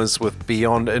performers with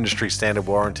beyond industry standard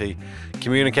warranty.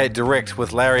 Communicate direct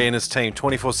with Larry and his team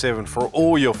 24/7 for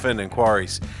all your fin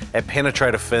inquiries at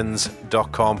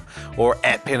penetratorfins.com or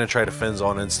at penetratorfins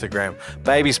on Instagram.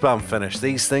 Baby's bum finish.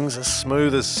 These things are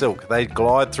smooth as silk. They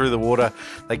glide through the water.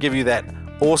 They give you that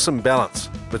awesome balance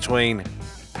between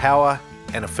power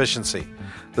and efficiency.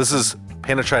 This is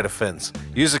Penetrator Fins.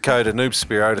 Use the code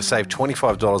ANOOBSPIRO to save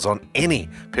 $25 on any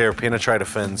pair of Penetrator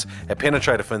Fins at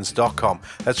penetratorfins.com.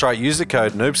 That's right, use the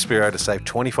code ANOOBSPIRO to save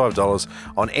 $25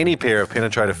 on any pair of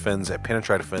Penetrator Fins at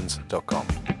penetratorfins.com.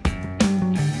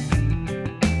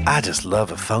 I just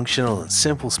love a functional and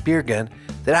simple spear gun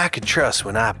that I can trust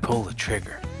when I pull the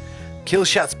trigger.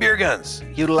 Killshot Spear Guns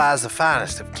utilize the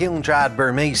finest of kiln-dried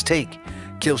Burmese teak.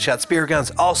 Killshot Spear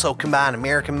Guns also combine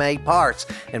American-made parts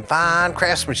and fine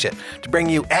craftsmanship to bring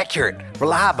you accurate,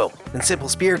 reliable, and simple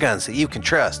spear guns that you can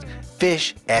trust,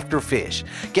 fish after fish.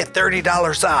 Get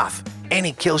 $30 off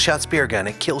any Killshot Spear Gun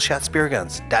at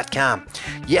killshotspearguns.com.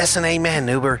 Yes and amen,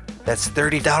 Noober. That's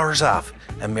 $30 off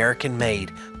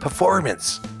American-made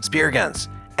performance spear guns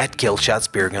at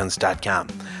killshotspearguns.com.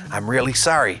 I'm really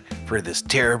sorry for this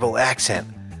terrible accent.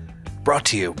 Brought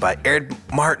to you by Ed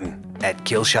Martin at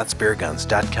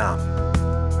killshotspearguns.com.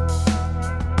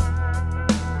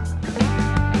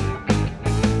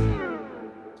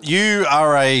 You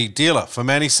are a dealer for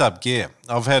Manny Sub Gear.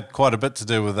 I've had quite a bit to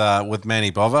do with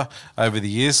Manny Bova over the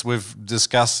years. We've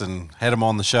discussed and had him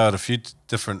on the show at a few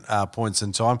different points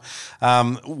in time.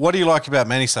 What do you like about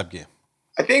Manny Sub Gear?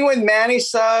 I think with Manny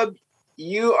Sub,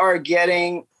 you are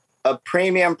getting a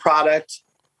premium product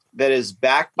that is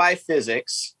backed by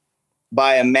physics,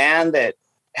 by a man that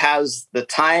has the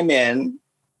time in,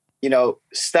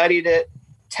 studied it,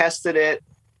 tested it,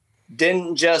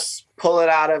 didn't just pull it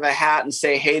out of a hat and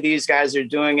say, hey, these guys are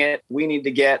doing it. We need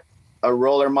to get a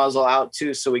roller muzzle out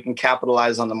too so we can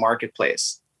capitalize on the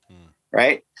marketplace,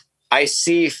 right? I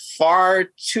see far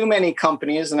too many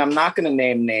companies, and I'm not going to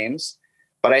name names,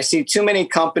 but I see too many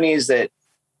companies that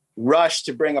rush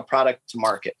to bring a product to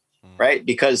market, right?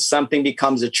 Because something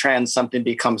becomes a trend, something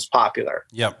becomes popular.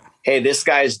 Yep. Hey, this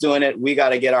guy's doing it. We got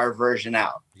to get our version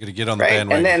out. You got to get on the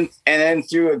bandwagon. And then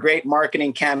through a great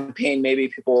marketing campaign, maybe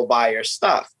people will buy your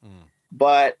stuff.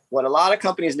 But what a lot of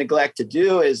companies neglect to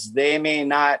do is they may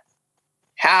not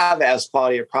have as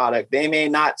quality a product. They may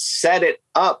not set it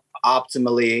up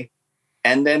optimally.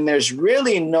 And then there's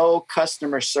really no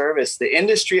customer service. The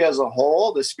industry as a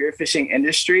whole, the spearfishing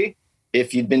industry,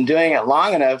 if you've been doing it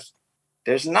long enough,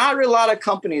 there's not really a lot of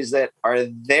companies that are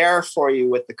there for you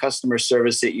with the customer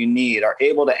service that you need, are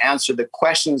able to answer the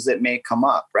questions that may come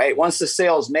up, right? Once the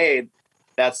sale's made,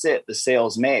 that's it. The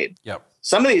sale's made. Yep.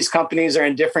 Some of these companies are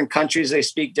in different countries. They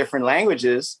speak different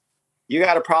languages. You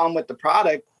got a problem with the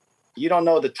product. You don't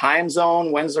know the time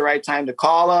zone. When's the right time to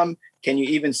call them? Can you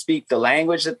even speak the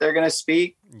language that they're going to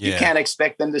speak? Yeah. You can't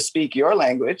expect them to speak your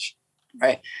language,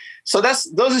 right? So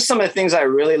those are some of the things I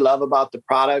really love about the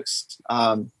products.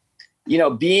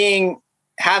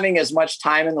 Having as much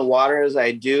time in the water as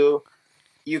I do,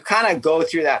 you kind of go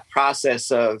through that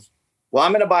process of, well,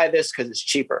 I'm going to buy this because it's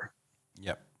cheaper.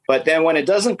 Yep. But then when it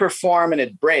doesn't perform and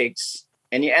it breaks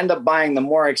and you end up buying the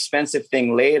more expensive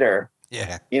thing later,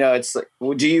 it's like,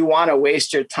 well, do you want to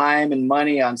waste your time and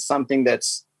money on something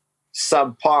that's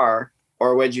subpar,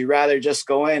 or would you rather just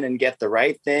go in and get the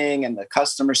right thing and the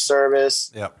customer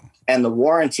service and the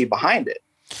warranty behind it?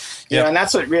 You know, and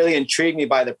that's what really intrigued me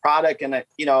by the product. And,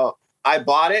 I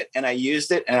bought it and I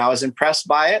used it and I was impressed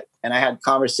by it. And I had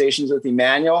conversations with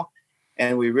Emmanuel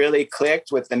and we really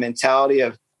clicked with the mentality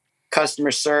of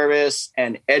customer service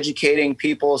and educating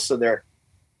people so they're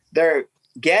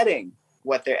getting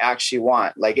what they actually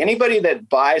want. Like anybody that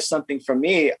buys something from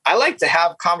me, I like to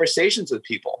have conversations with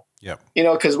people. Yep.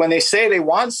 Because when they say they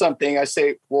want something, I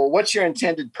say, well, what's your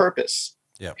intended purpose?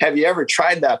 Yep. Have you ever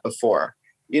tried that before?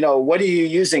 What are you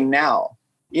using now?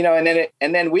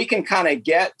 And then we can kind of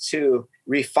get to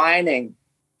refining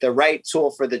the right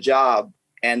tool for the job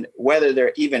and whether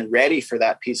they're even ready for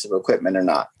that piece of equipment or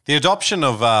not. The adoption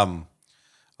of a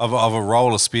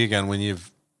roller spear gun when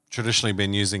you've traditionally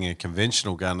been using a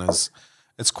conventional gun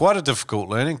it's quite a difficult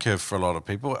learning curve for a lot of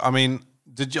people. I mean,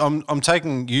 I'm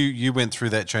taking you went through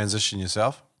that transition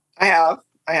yourself? I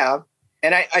have.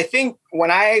 And I think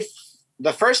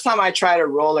the first time I tried a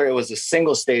roller, it was a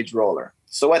single stage roller.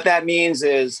 So what that means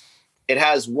is it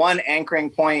has one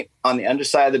anchoring point on the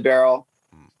underside of the barrel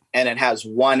and it has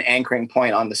one anchoring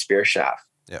point on the spear shaft.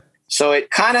 Yep. So it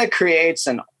kind of creates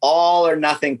an all or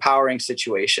nothing powering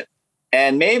situation.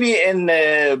 And maybe in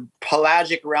the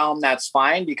pelagic realm, that's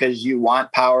fine because you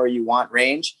want power, you want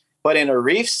range. But in a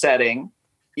reef setting,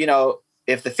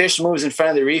 if the fish moves in front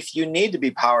of the reef, you need to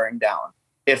be powering down.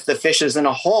 If the fish is in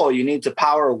a hole, you need to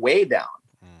power way down.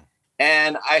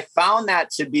 And I found that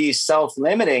to be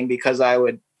self-limiting because I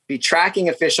would be tracking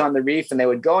a fish on the reef and they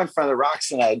would go in front of the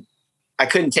rocks and I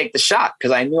couldn't take the shot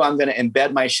because I knew I'm going to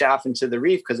embed my shaft into the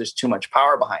reef because there's too much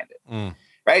power behind it.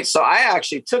 Right. So I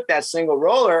actually took that single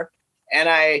roller and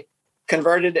I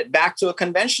converted it back to a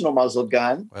conventional muzzled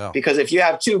gun. Wow. Because if you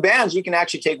have two bands, you can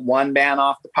actually take one band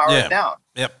off to power it down.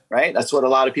 Yep. Right. That's what a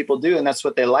lot of people do. And that's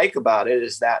what they like about it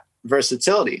is that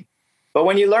versatility. But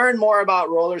when you learn more about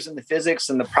rollers and the physics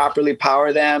and to properly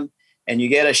power them, and you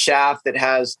get a shaft that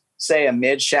has, say, a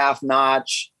mid shaft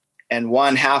notch and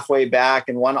one halfway back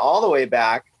and one all the way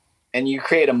back, and you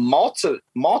create a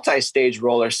multi-stage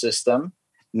roller system,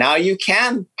 now you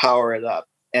can power it up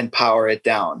and power it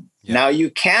down. Yep. Now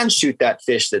you can shoot that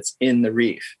fish that's in the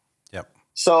reef. Yep.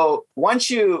 So once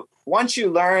you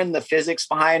learn the physics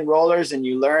behind rollers and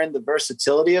you learn the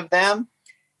versatility of them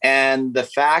and the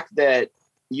fact that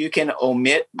you can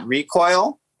omit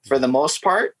recoil for the most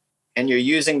part, and you're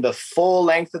using the full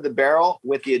length of the barrel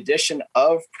with the addition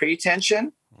of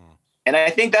pre-tension. And I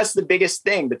think that's the biggest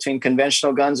thing between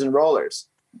conventional guns and rollers.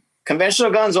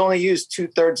 Conventional guns only use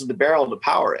 2/3 of the barrel to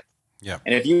power it. Yeah.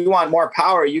 And if you want more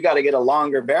power, you got to get a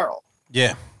longer barrel.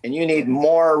 Yeah. And you need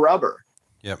more rubber.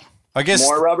 Yep. I guess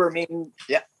more rubber means,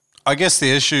 I guess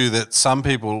the issue that some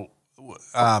people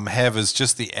have is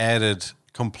just the added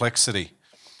complexity.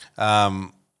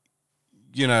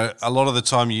 A lot of the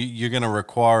time you're going to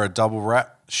require a double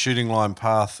wrap shooting line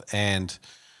path and,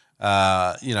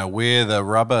 where the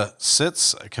rubber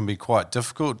sits, it can be quite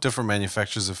difficult. Different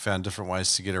manufacturers have found different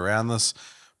ways to get around this.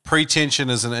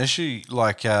 Pre-tension is an issue.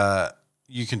 Like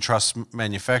you can trust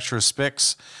manufacturer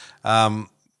specs.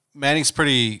 Manning's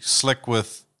pretty slick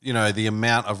with, the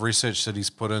amount of research that he's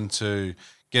put into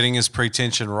getting his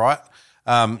pre-tension right.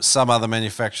 Some other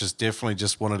manufacturers definitely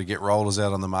just wanted to get rollers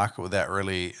out on the market without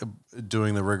really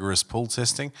doing the rigorous pull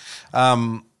testing.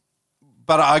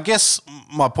 But I guess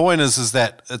my point is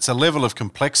that it's a level of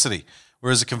complexity,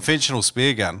 whereas a conventional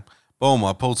spear gun, boom,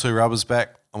 I pull two rubbers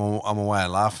back, I'm away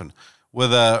and laughing.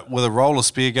 With a roller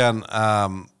spear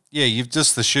gun, you've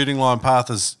just the shooting line path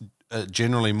is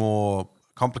generally more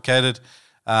complicated,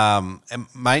 and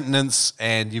maintenance,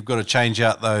 and you've got to change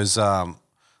out those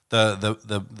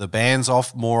the bands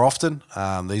off more often.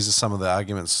 These are some of the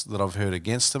arguments that I've heard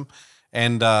against them,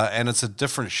 and it's a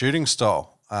different shooting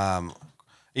style.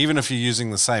 Even if you're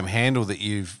using the same handle that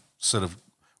you've sort of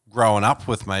growing up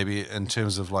with, maybe in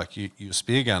terms of like your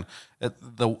spear gun,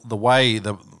 the way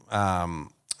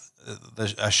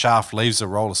a shaft leaves a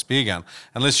roller spear gun,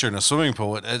 unless you're in a swimming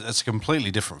pool, it's a completely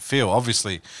different feel.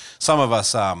 Obviously, some of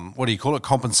us,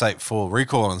 compensate for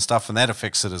recoil and stuff, and that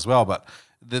affects it as well. But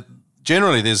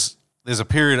generally, there's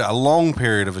a long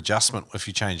period of adjustment if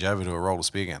you change over to a roller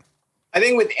spear gun. I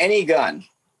think with any gun,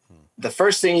 the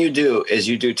first thing you do is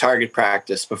you do target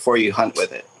practice before you hunt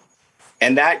with it.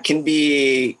 And that can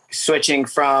be switching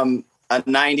from a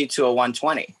 90 to a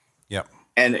 120. Yep.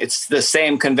 And it's the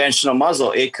same conventional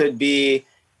muzzle. It could be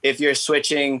if you're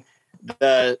switching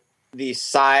the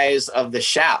size of the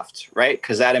shaft, right?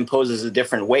 Because that imposes a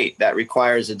different weight. That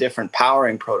requires a different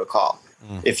powering protocol.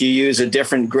 If you use a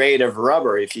different grade of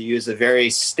rubber, if you use a very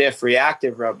stiff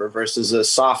reactive rubber versus a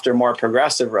softer, more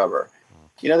progressive rubber,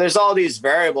 there's all these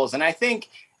variables. And I think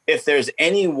if there's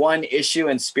any one issue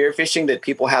in spearfishing that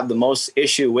people have the most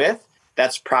issue with,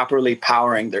 that's properly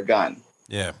powering their gun.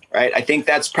 Yeah. Right. I think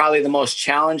that's probably the most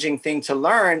challenging thing to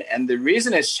learn. And the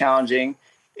reason it's challenging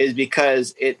is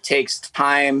because it takes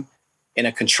time in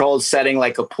a controlled setting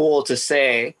like a pool to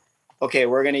say, okay,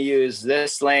 we're going to use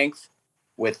this length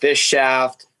with this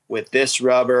shaft, with this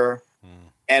rubber,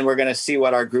 and we're going to see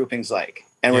what our grouping's like.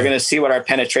 And we're going to see what our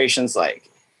penetration's like.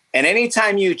 And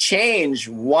anytime you change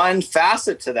one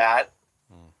facet to that,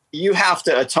 you have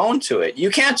to atone to it. You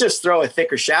can't just throw a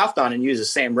thicker shaft on and use the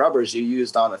same rubbers you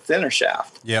used on a thinner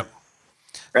shaft. Yep.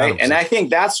 Right. 100%. And I think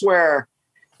that's where,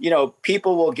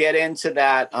 people will get into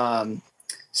that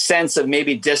sense of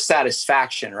maybe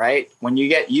dissatisfaction, right? When you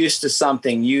get used to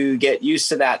something, you get used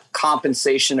to that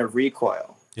compensation of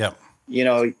recoil. Yep.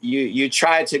 You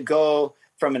try to go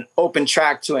from an open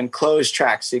track to enclosed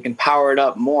track so you can power it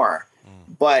up more.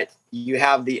 But you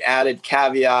have the added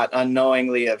caveat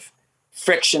unknowingly of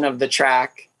friction of the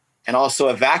track and also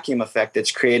a vacuum effect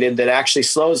that's created that actually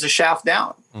slows the shaft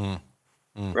down.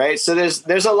 Right. So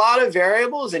there's a lot of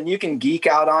variables, and you can geek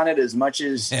out on it as much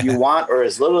as you want or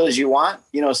as little as you want.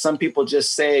 Some people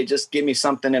just say, just give me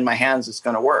something in my hands that's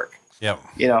going to work. Yep.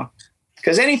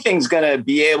 Because anything's going to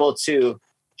be able to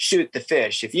shoot the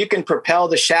fish. If you can propel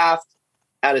the shaft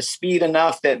at a speed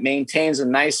enough that maintains a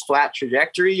nice flat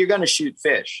trajectory, you're going to shoot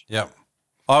fish. Yep.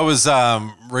 I was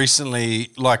recently,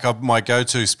 my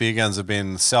go-to spear guns have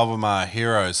been Salvamar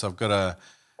Heroes. I've got a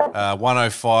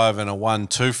 105 and a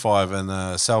 125 and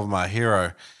a Salvamar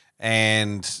Hero.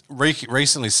 And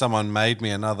recently someone made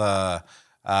me another,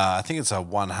 I think it's a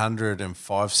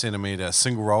 105 centimeter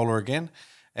single roller again.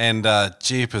 And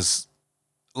jeepers,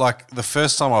 the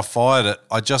first time I fired it,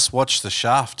 I just watched the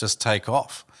shaft just take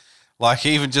off.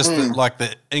 Even just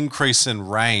the increase in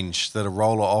range that a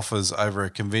roller offers over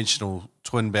a conventional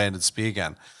twin-banded spear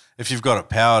gun. If you've got it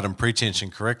powered and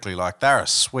pre-tensioned correctly, they're a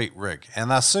sweet rig,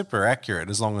 and they're super accurate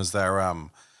as long as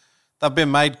they've been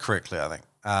made correctly, I think.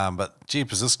 But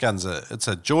jeepers, this gun's it's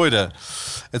a joy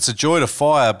to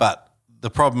fire. But the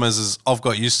problem is I've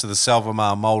got used to the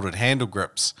Salvamar molded handle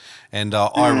grips, and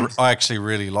I actually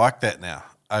really like that now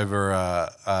over a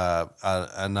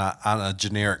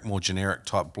generic, more generic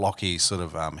type blocky sort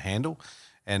of handle.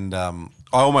 And I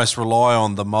almost rely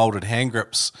on the molded hand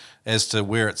grips as to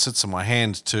where it sits in my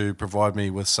hand to provide me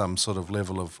with some sort of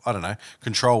level of,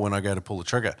 control when I go to pull the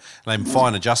trigger, and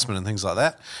fine adjustment and things like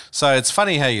that. So it's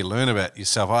funny how you learn about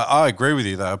yourself. I agree with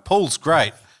you, though. A pull's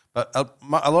great, but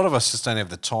a lot of us just don't have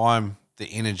the time, the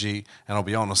energy, and I'll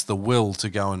be honest, the will to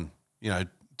go and,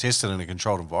 test it in a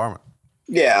controlled environment.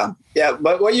 Yeah. Yeah.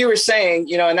 But what you were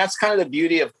saying, and that's kind of the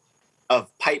beauty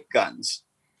of pipe guns,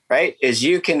 right? Is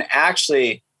you can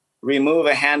actually remove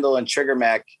a handle and trigger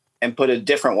mech and put a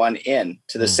different one in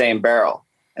to the same barrel.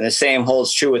 And the same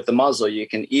holds true with the muzzle. You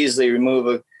can easily remove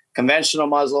a conventional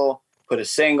muzzle, put a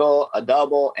single, a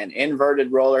double, an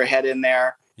inverted roller head in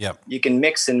there. Yep. You can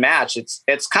mix and match.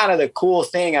 It's kind of the cool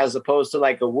thing, as opposed to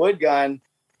a wood gun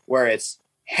where it's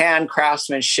hand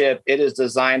craftsmanship. It is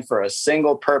designed for a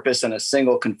single purpose and a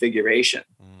single configuration,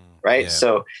 right? Yeah.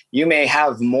 So you may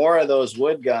have more of those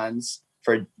wood guns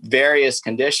for various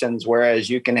conditions, whereas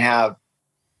you can have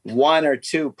one or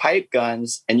two pipe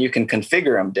guns and you can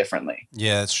configure them differently.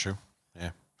 Yeah, that's true.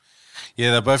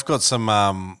 Yeah, they've both got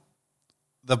some.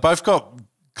 They've both got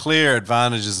clear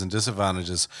advantages and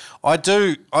disadvantages.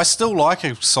 I still like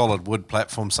a solid wood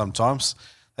platform sometimes.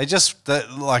 I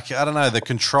don't know, the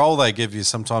control they give you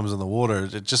sometimes in the water,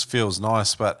 it just feels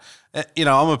nice. But,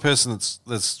 I'm a person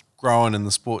that's growing in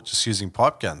the sport just using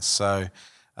pipe guns. So,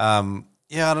 I don't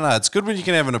know. It's good when you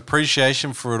can have an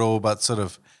appreciation for it all, but sort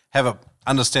of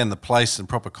understand the place and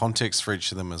proper context for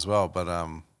each of them as well. But,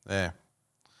 yeah.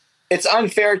 It's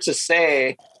unfair to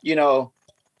say,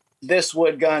 this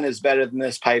wood gun is better than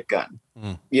this pipe gun.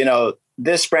 You know,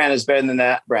 this brand is better than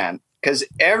that brand. Because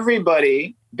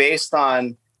everybody, based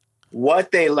on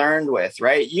what they learned with,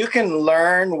 right? You can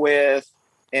learn with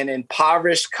an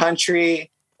impoverished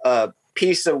country, a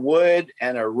piece of wood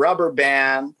and a rubber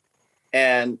band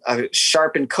and a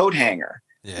sharpened coat hanger.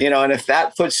 Yeah. You know, and if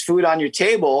that puts food on your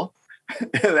table,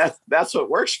 that's what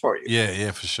works for you.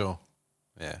 Yeah, for sure.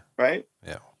 Yeah. Right?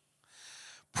 Yeah.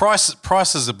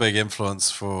 Price is a big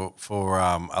influence for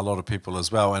a lot of people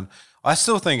as well. And I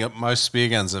still think that most spear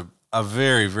guns are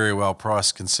very, very well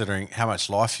priced considering how much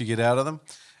life you get out of them.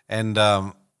 And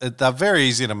they're very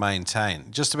easy to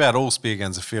maintain. Just about all spear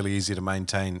guns are fairly easy to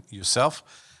maintain yourself.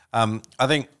 I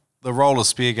think the roller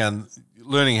spear gun,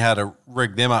 learning how to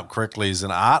rig them up correctly is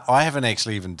an art. I haven't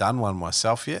actually even done one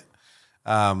myself yet.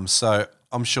 So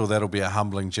I'm sure that'll be a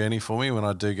humbling journey for me when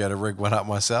I do go to rig one up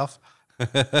myself.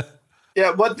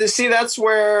 Yeah, but that's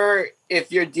where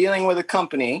if you're dealing with a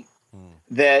company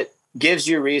that gives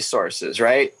you resources,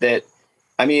 right? That,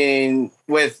 I mean,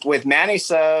 with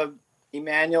ManiSub,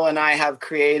 Emmanuel and I have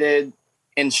created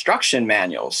instruction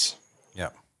manuals.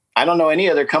 Yeah. I don't know any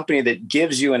other company that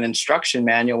gives you an instruction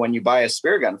manual when you buy a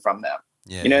spear gun from them.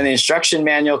 Yeah, the instruction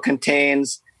manual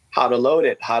contains how to load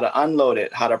it, how to unload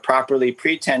it, how to properly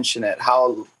pre-tension it,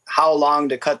 how long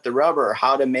to cut the rubber,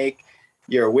 how to make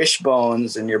your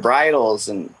wishbones and your bridles,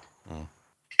 and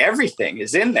everything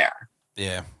is in there.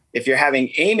 Yeah. If you're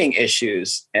having aiming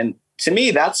issues, and to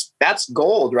me, that's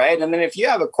gold, right? And then if you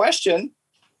have a question,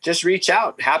 just reach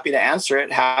out. Happy to answer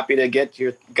it. Happy to get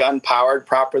your gun powered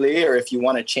properly. Or if you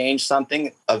want to change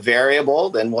something, a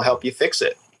variable, then we'll help you fix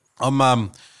it.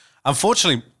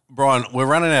 Unfortunately, Brian, we're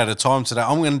running out of time today.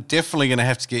 I'm definitely going to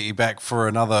have to get you back for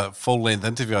another full-length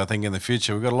interview, I think, in the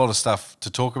future. We've got a lot of stuff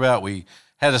to talk about. We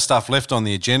had stuff left on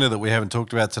the agenda that we haven't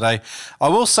talked about today. I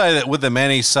will say that with the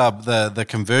ManiSub, the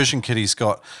conversion kit he's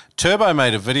got, Turbo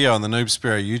made a video on the Noob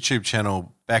Spearo YouTube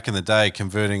channel back in the day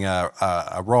converting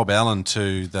a Rob Allen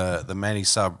to the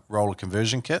ManiSub roller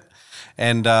conversion kit.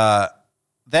 And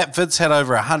that vid's had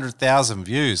over 100,000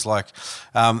 views. Like,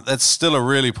 that's still a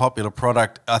really popular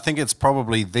product. I think it's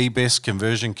probably the best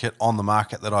conversion kit on the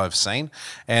market that I've seen.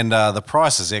 And the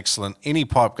price is excellent. Any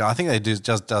pipe gun, I think they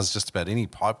does just about any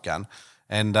pipe gun.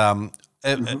 And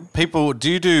people,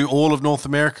 do you do all of North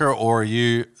America, or are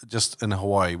you just in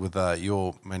Hawaii with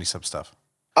your ManiSub stuff?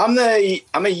 I'm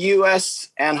a U.S.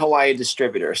 and Hawaii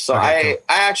distributor, so okay, cool.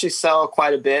 I actually sell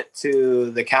quite a bit to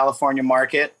the California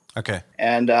market. Okay,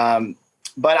 and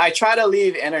but I try to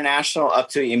leave international up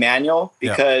to Emmanuel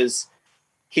because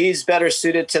he's better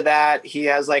suited to that. He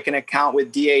has like an account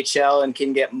with DHL and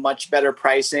can get much better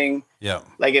pricing. Yeah.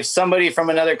 Like if somebody from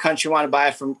another country want to buy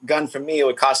a gun from me, it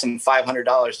would cost him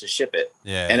 $500 to ship it.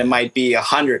 Yeah. And it might be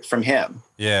 $100 from him.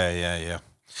 Yeah.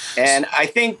 And I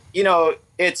think,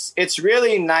 it's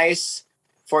really nice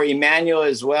for Emmanuel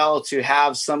as well to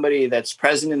have somebody that's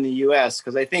present in the US,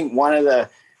 because I think one of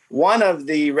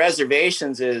the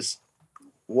reservations is,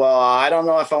 well, I don't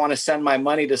know if I want to send my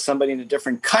money to somebody in a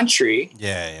different country.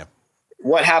 Yeah.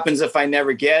 What happens if I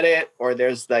never get it? Or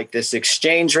there's like this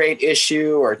exchange rate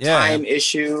issue or time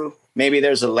issue. Maybe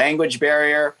there's a language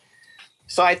barrier.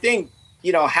 So I think,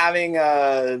 having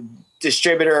a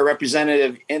distributor or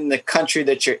representative in the country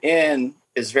that you're in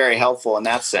is very helpful in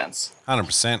that sense.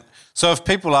 100%. So if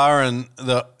people are in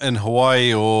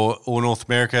Hawaii or North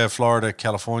America, Florida,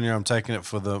 California, I'm taking it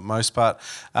for the most part,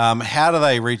 how do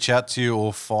they reach out to you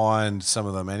or find some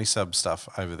of the ManiSub stuff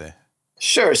over there?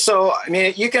 Sure. So,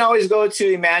 you can always go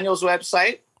to Emmanuel's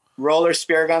website,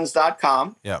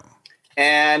 rollerspearguns.com. Yeah.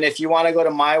 And if you want to go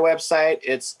to my website,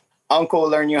 it's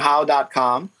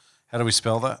unclelearnyouhow.com. How do we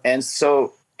spell that? And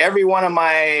so every one of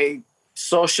my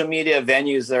social media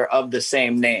venues are of the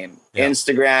same name. Yeah.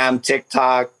 Instagram,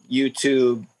 TikTok,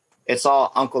 YouTube. It's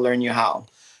all Uncle Learn You How.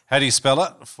 How do you spell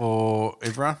it for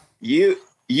everyone? UNKO.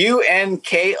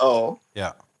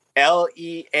 Yeah.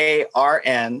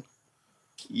 LEARNUHOW.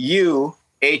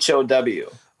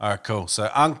 All right, cool. So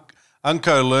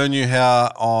Unco Learn You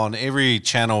How on every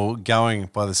channel going,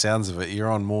 by the sounds of it.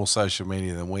 You're on more social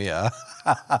media than we are.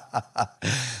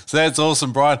 So that's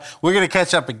awesome, Brian. We're going to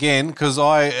catch up again because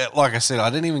like I said,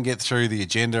 I didn't even get through the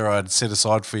agenda I'd set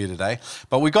aside for you today,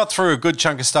 but we got through a good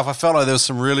chunk of stuff. I felt like there was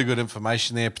some really good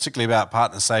information there, particularly about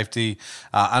partner safety,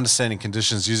 understanding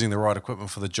conditions, using the right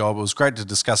equipment for the job. It was great to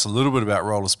discuss a little bit about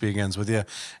roller spear guns with you.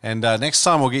 And next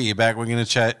time we'll get you back, we're going to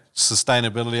chat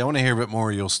sustainability. I want to hear a bit more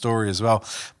of your story as well.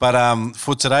 But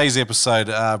for today's episode,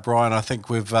 Brian, I think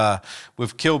we've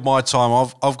killed my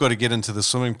time. I've got to get into the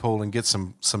swimming pool and get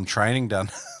some training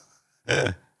done.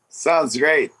 Sounds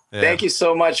great. Thank you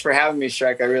so much for having me,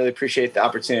 Shrek. I really appreciate the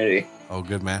opportunity. Oh,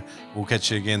 good, man. We'll catch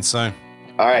you again soon.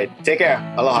 All right. Take care.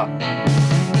 Aloha.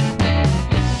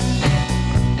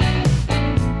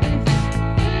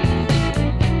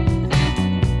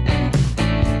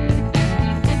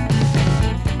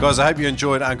 Guys, I hope you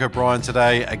enjoyed Uncle Brian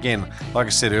today. Again, like I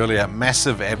said earlier,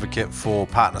 massive advocate for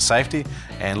partner safety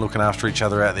and looking after each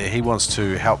other out there. He wants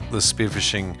to help the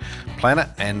spearfishing planet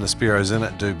and the spearos in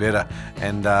it do better.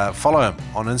 And follow him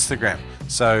on Instagram.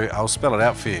 So I'll spell it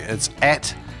out for you. It's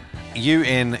at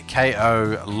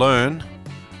UNKO Learn,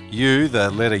 U, the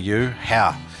letter U,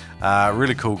 how.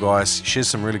 Really cool guys. Shares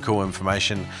some really cool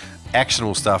information,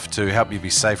 actionable stuff to help you be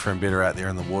safer and better out there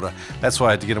in the water. That's why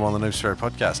I had to get him on the Noob Sparrow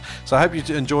podcast. So I hope you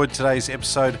enjoyed today's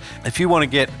episode. If you want to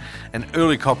get an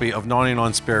early copy of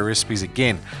 99 Sparrow Recipes,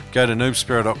 again, go to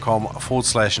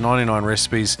noobsparrow.com/99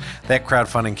 recipes. That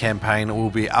crowdfunding campaign will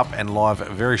be up and live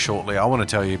very shortly. I want to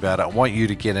tell you about it. I want you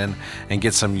to get in and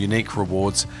get some unique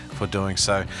rewards for doing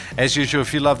so. As usual,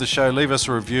 if you love the show, leave us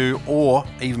a review, or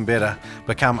even better,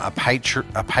 become a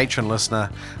patron listener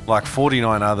like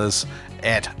 49 others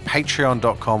at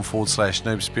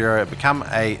patreon.com/noobsparrow. Become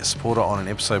a supporter on an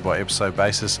episode by episode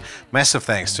basis. Massive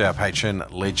thanks to our patron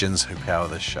legends who power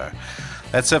this show.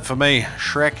 That's it for me.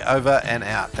 Shrek over and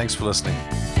out. Thanks for listening.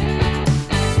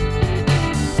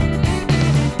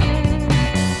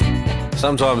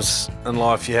 Sometimes in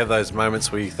life you have those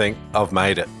moments where you think, I've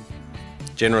made it.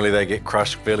 Generally they get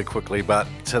crushed fairly quickly, but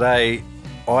today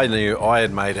I knew I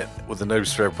had made it with the Noob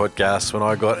Sparrow podcast when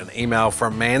I got an email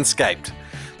from Manscaped.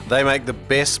 They make the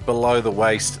best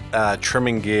below-the-waist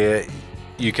trimming gear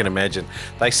you can imagine.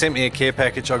 They sent me a care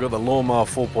package. I got the Lawnmower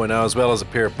 4.0 as well as a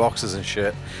pair of boxers and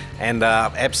shirt, and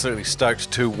absolutely stoked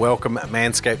to welcome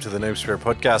Manscaped to the Noob Sparrow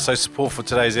podcast. So support for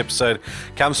today's episode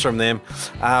comes from them.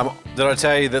 Did I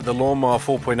tell you that the Lawnmower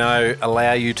 4.0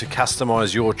 allow you to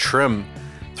customize your trim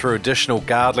through additional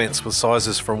guard lengths with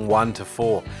sizes from 1 to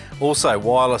 4. Also,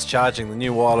 wireless charging. The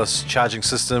new wireless charging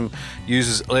system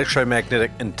uses electromagnetic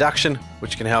induction,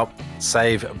 which can help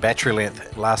save battery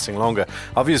length lasting longer.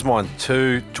 I've used mine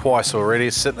twice already.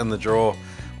 It's sitting in the drawer.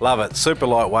 Love it. Super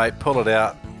lightweight. Pull it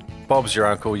out. Bob's your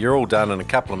uncle. You're all done in a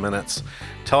couple of minutes.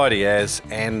 Tidy as,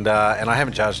 and I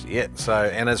haven't charged it yet.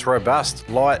 And it's robust,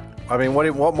 light. I mean,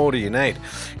 what more do you need?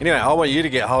 Anyway, I want you to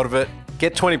get hold of it.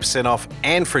 Get 20% off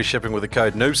and free shipping with the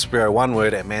code NoobSparrow, one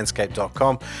word, at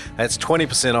manscaped.com. That's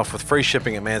 20% off with free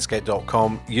shipping at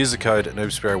manscaped.com. Use the code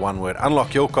NoobSparrow, one word.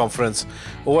 Unlock your confidence.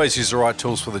 Always use the right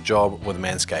tools for the job with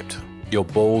Manscaped. Your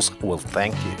balls will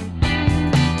thank you.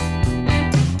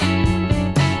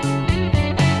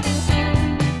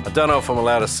 I don't know if I'm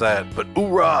allowed to say it, but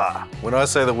hoorah! When I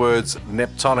say the words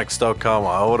Neptonics.com, I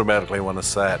automatically want to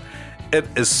say it. It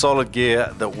is solid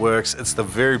gear that works. It's the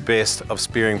very best of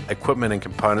spearing equipment and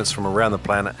components from around the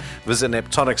planet. Visit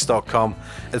Neptonics.com.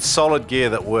 It's solid gear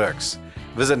that works.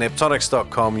 Visit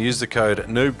Neptonics.com. Use the code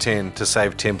NOOB10 to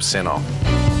save 10% off.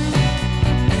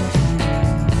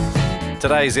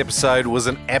 Today's episode was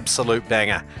an absolute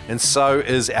banger, and so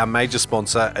is our major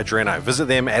sponsor, Adreno. Visit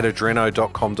them at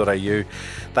adreno.com.au.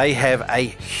 They have a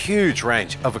huge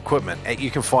range of equipment. You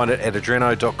can find it at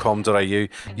adreno.com.au.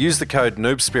 Use the code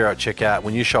NoobSparrow at checkout.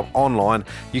 When you shop online,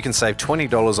 you can save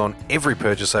 $20 on every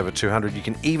purchase over $200. You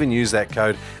can even use that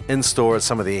code in-store at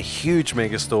some of their huge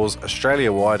mega stores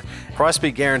Australia-wide. Price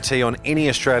beat guarantee on any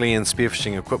Australian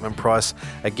spearfishing equipment price.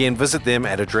 Again, visit them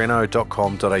at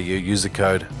adreno.com.au. Use the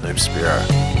code NoobSparrow.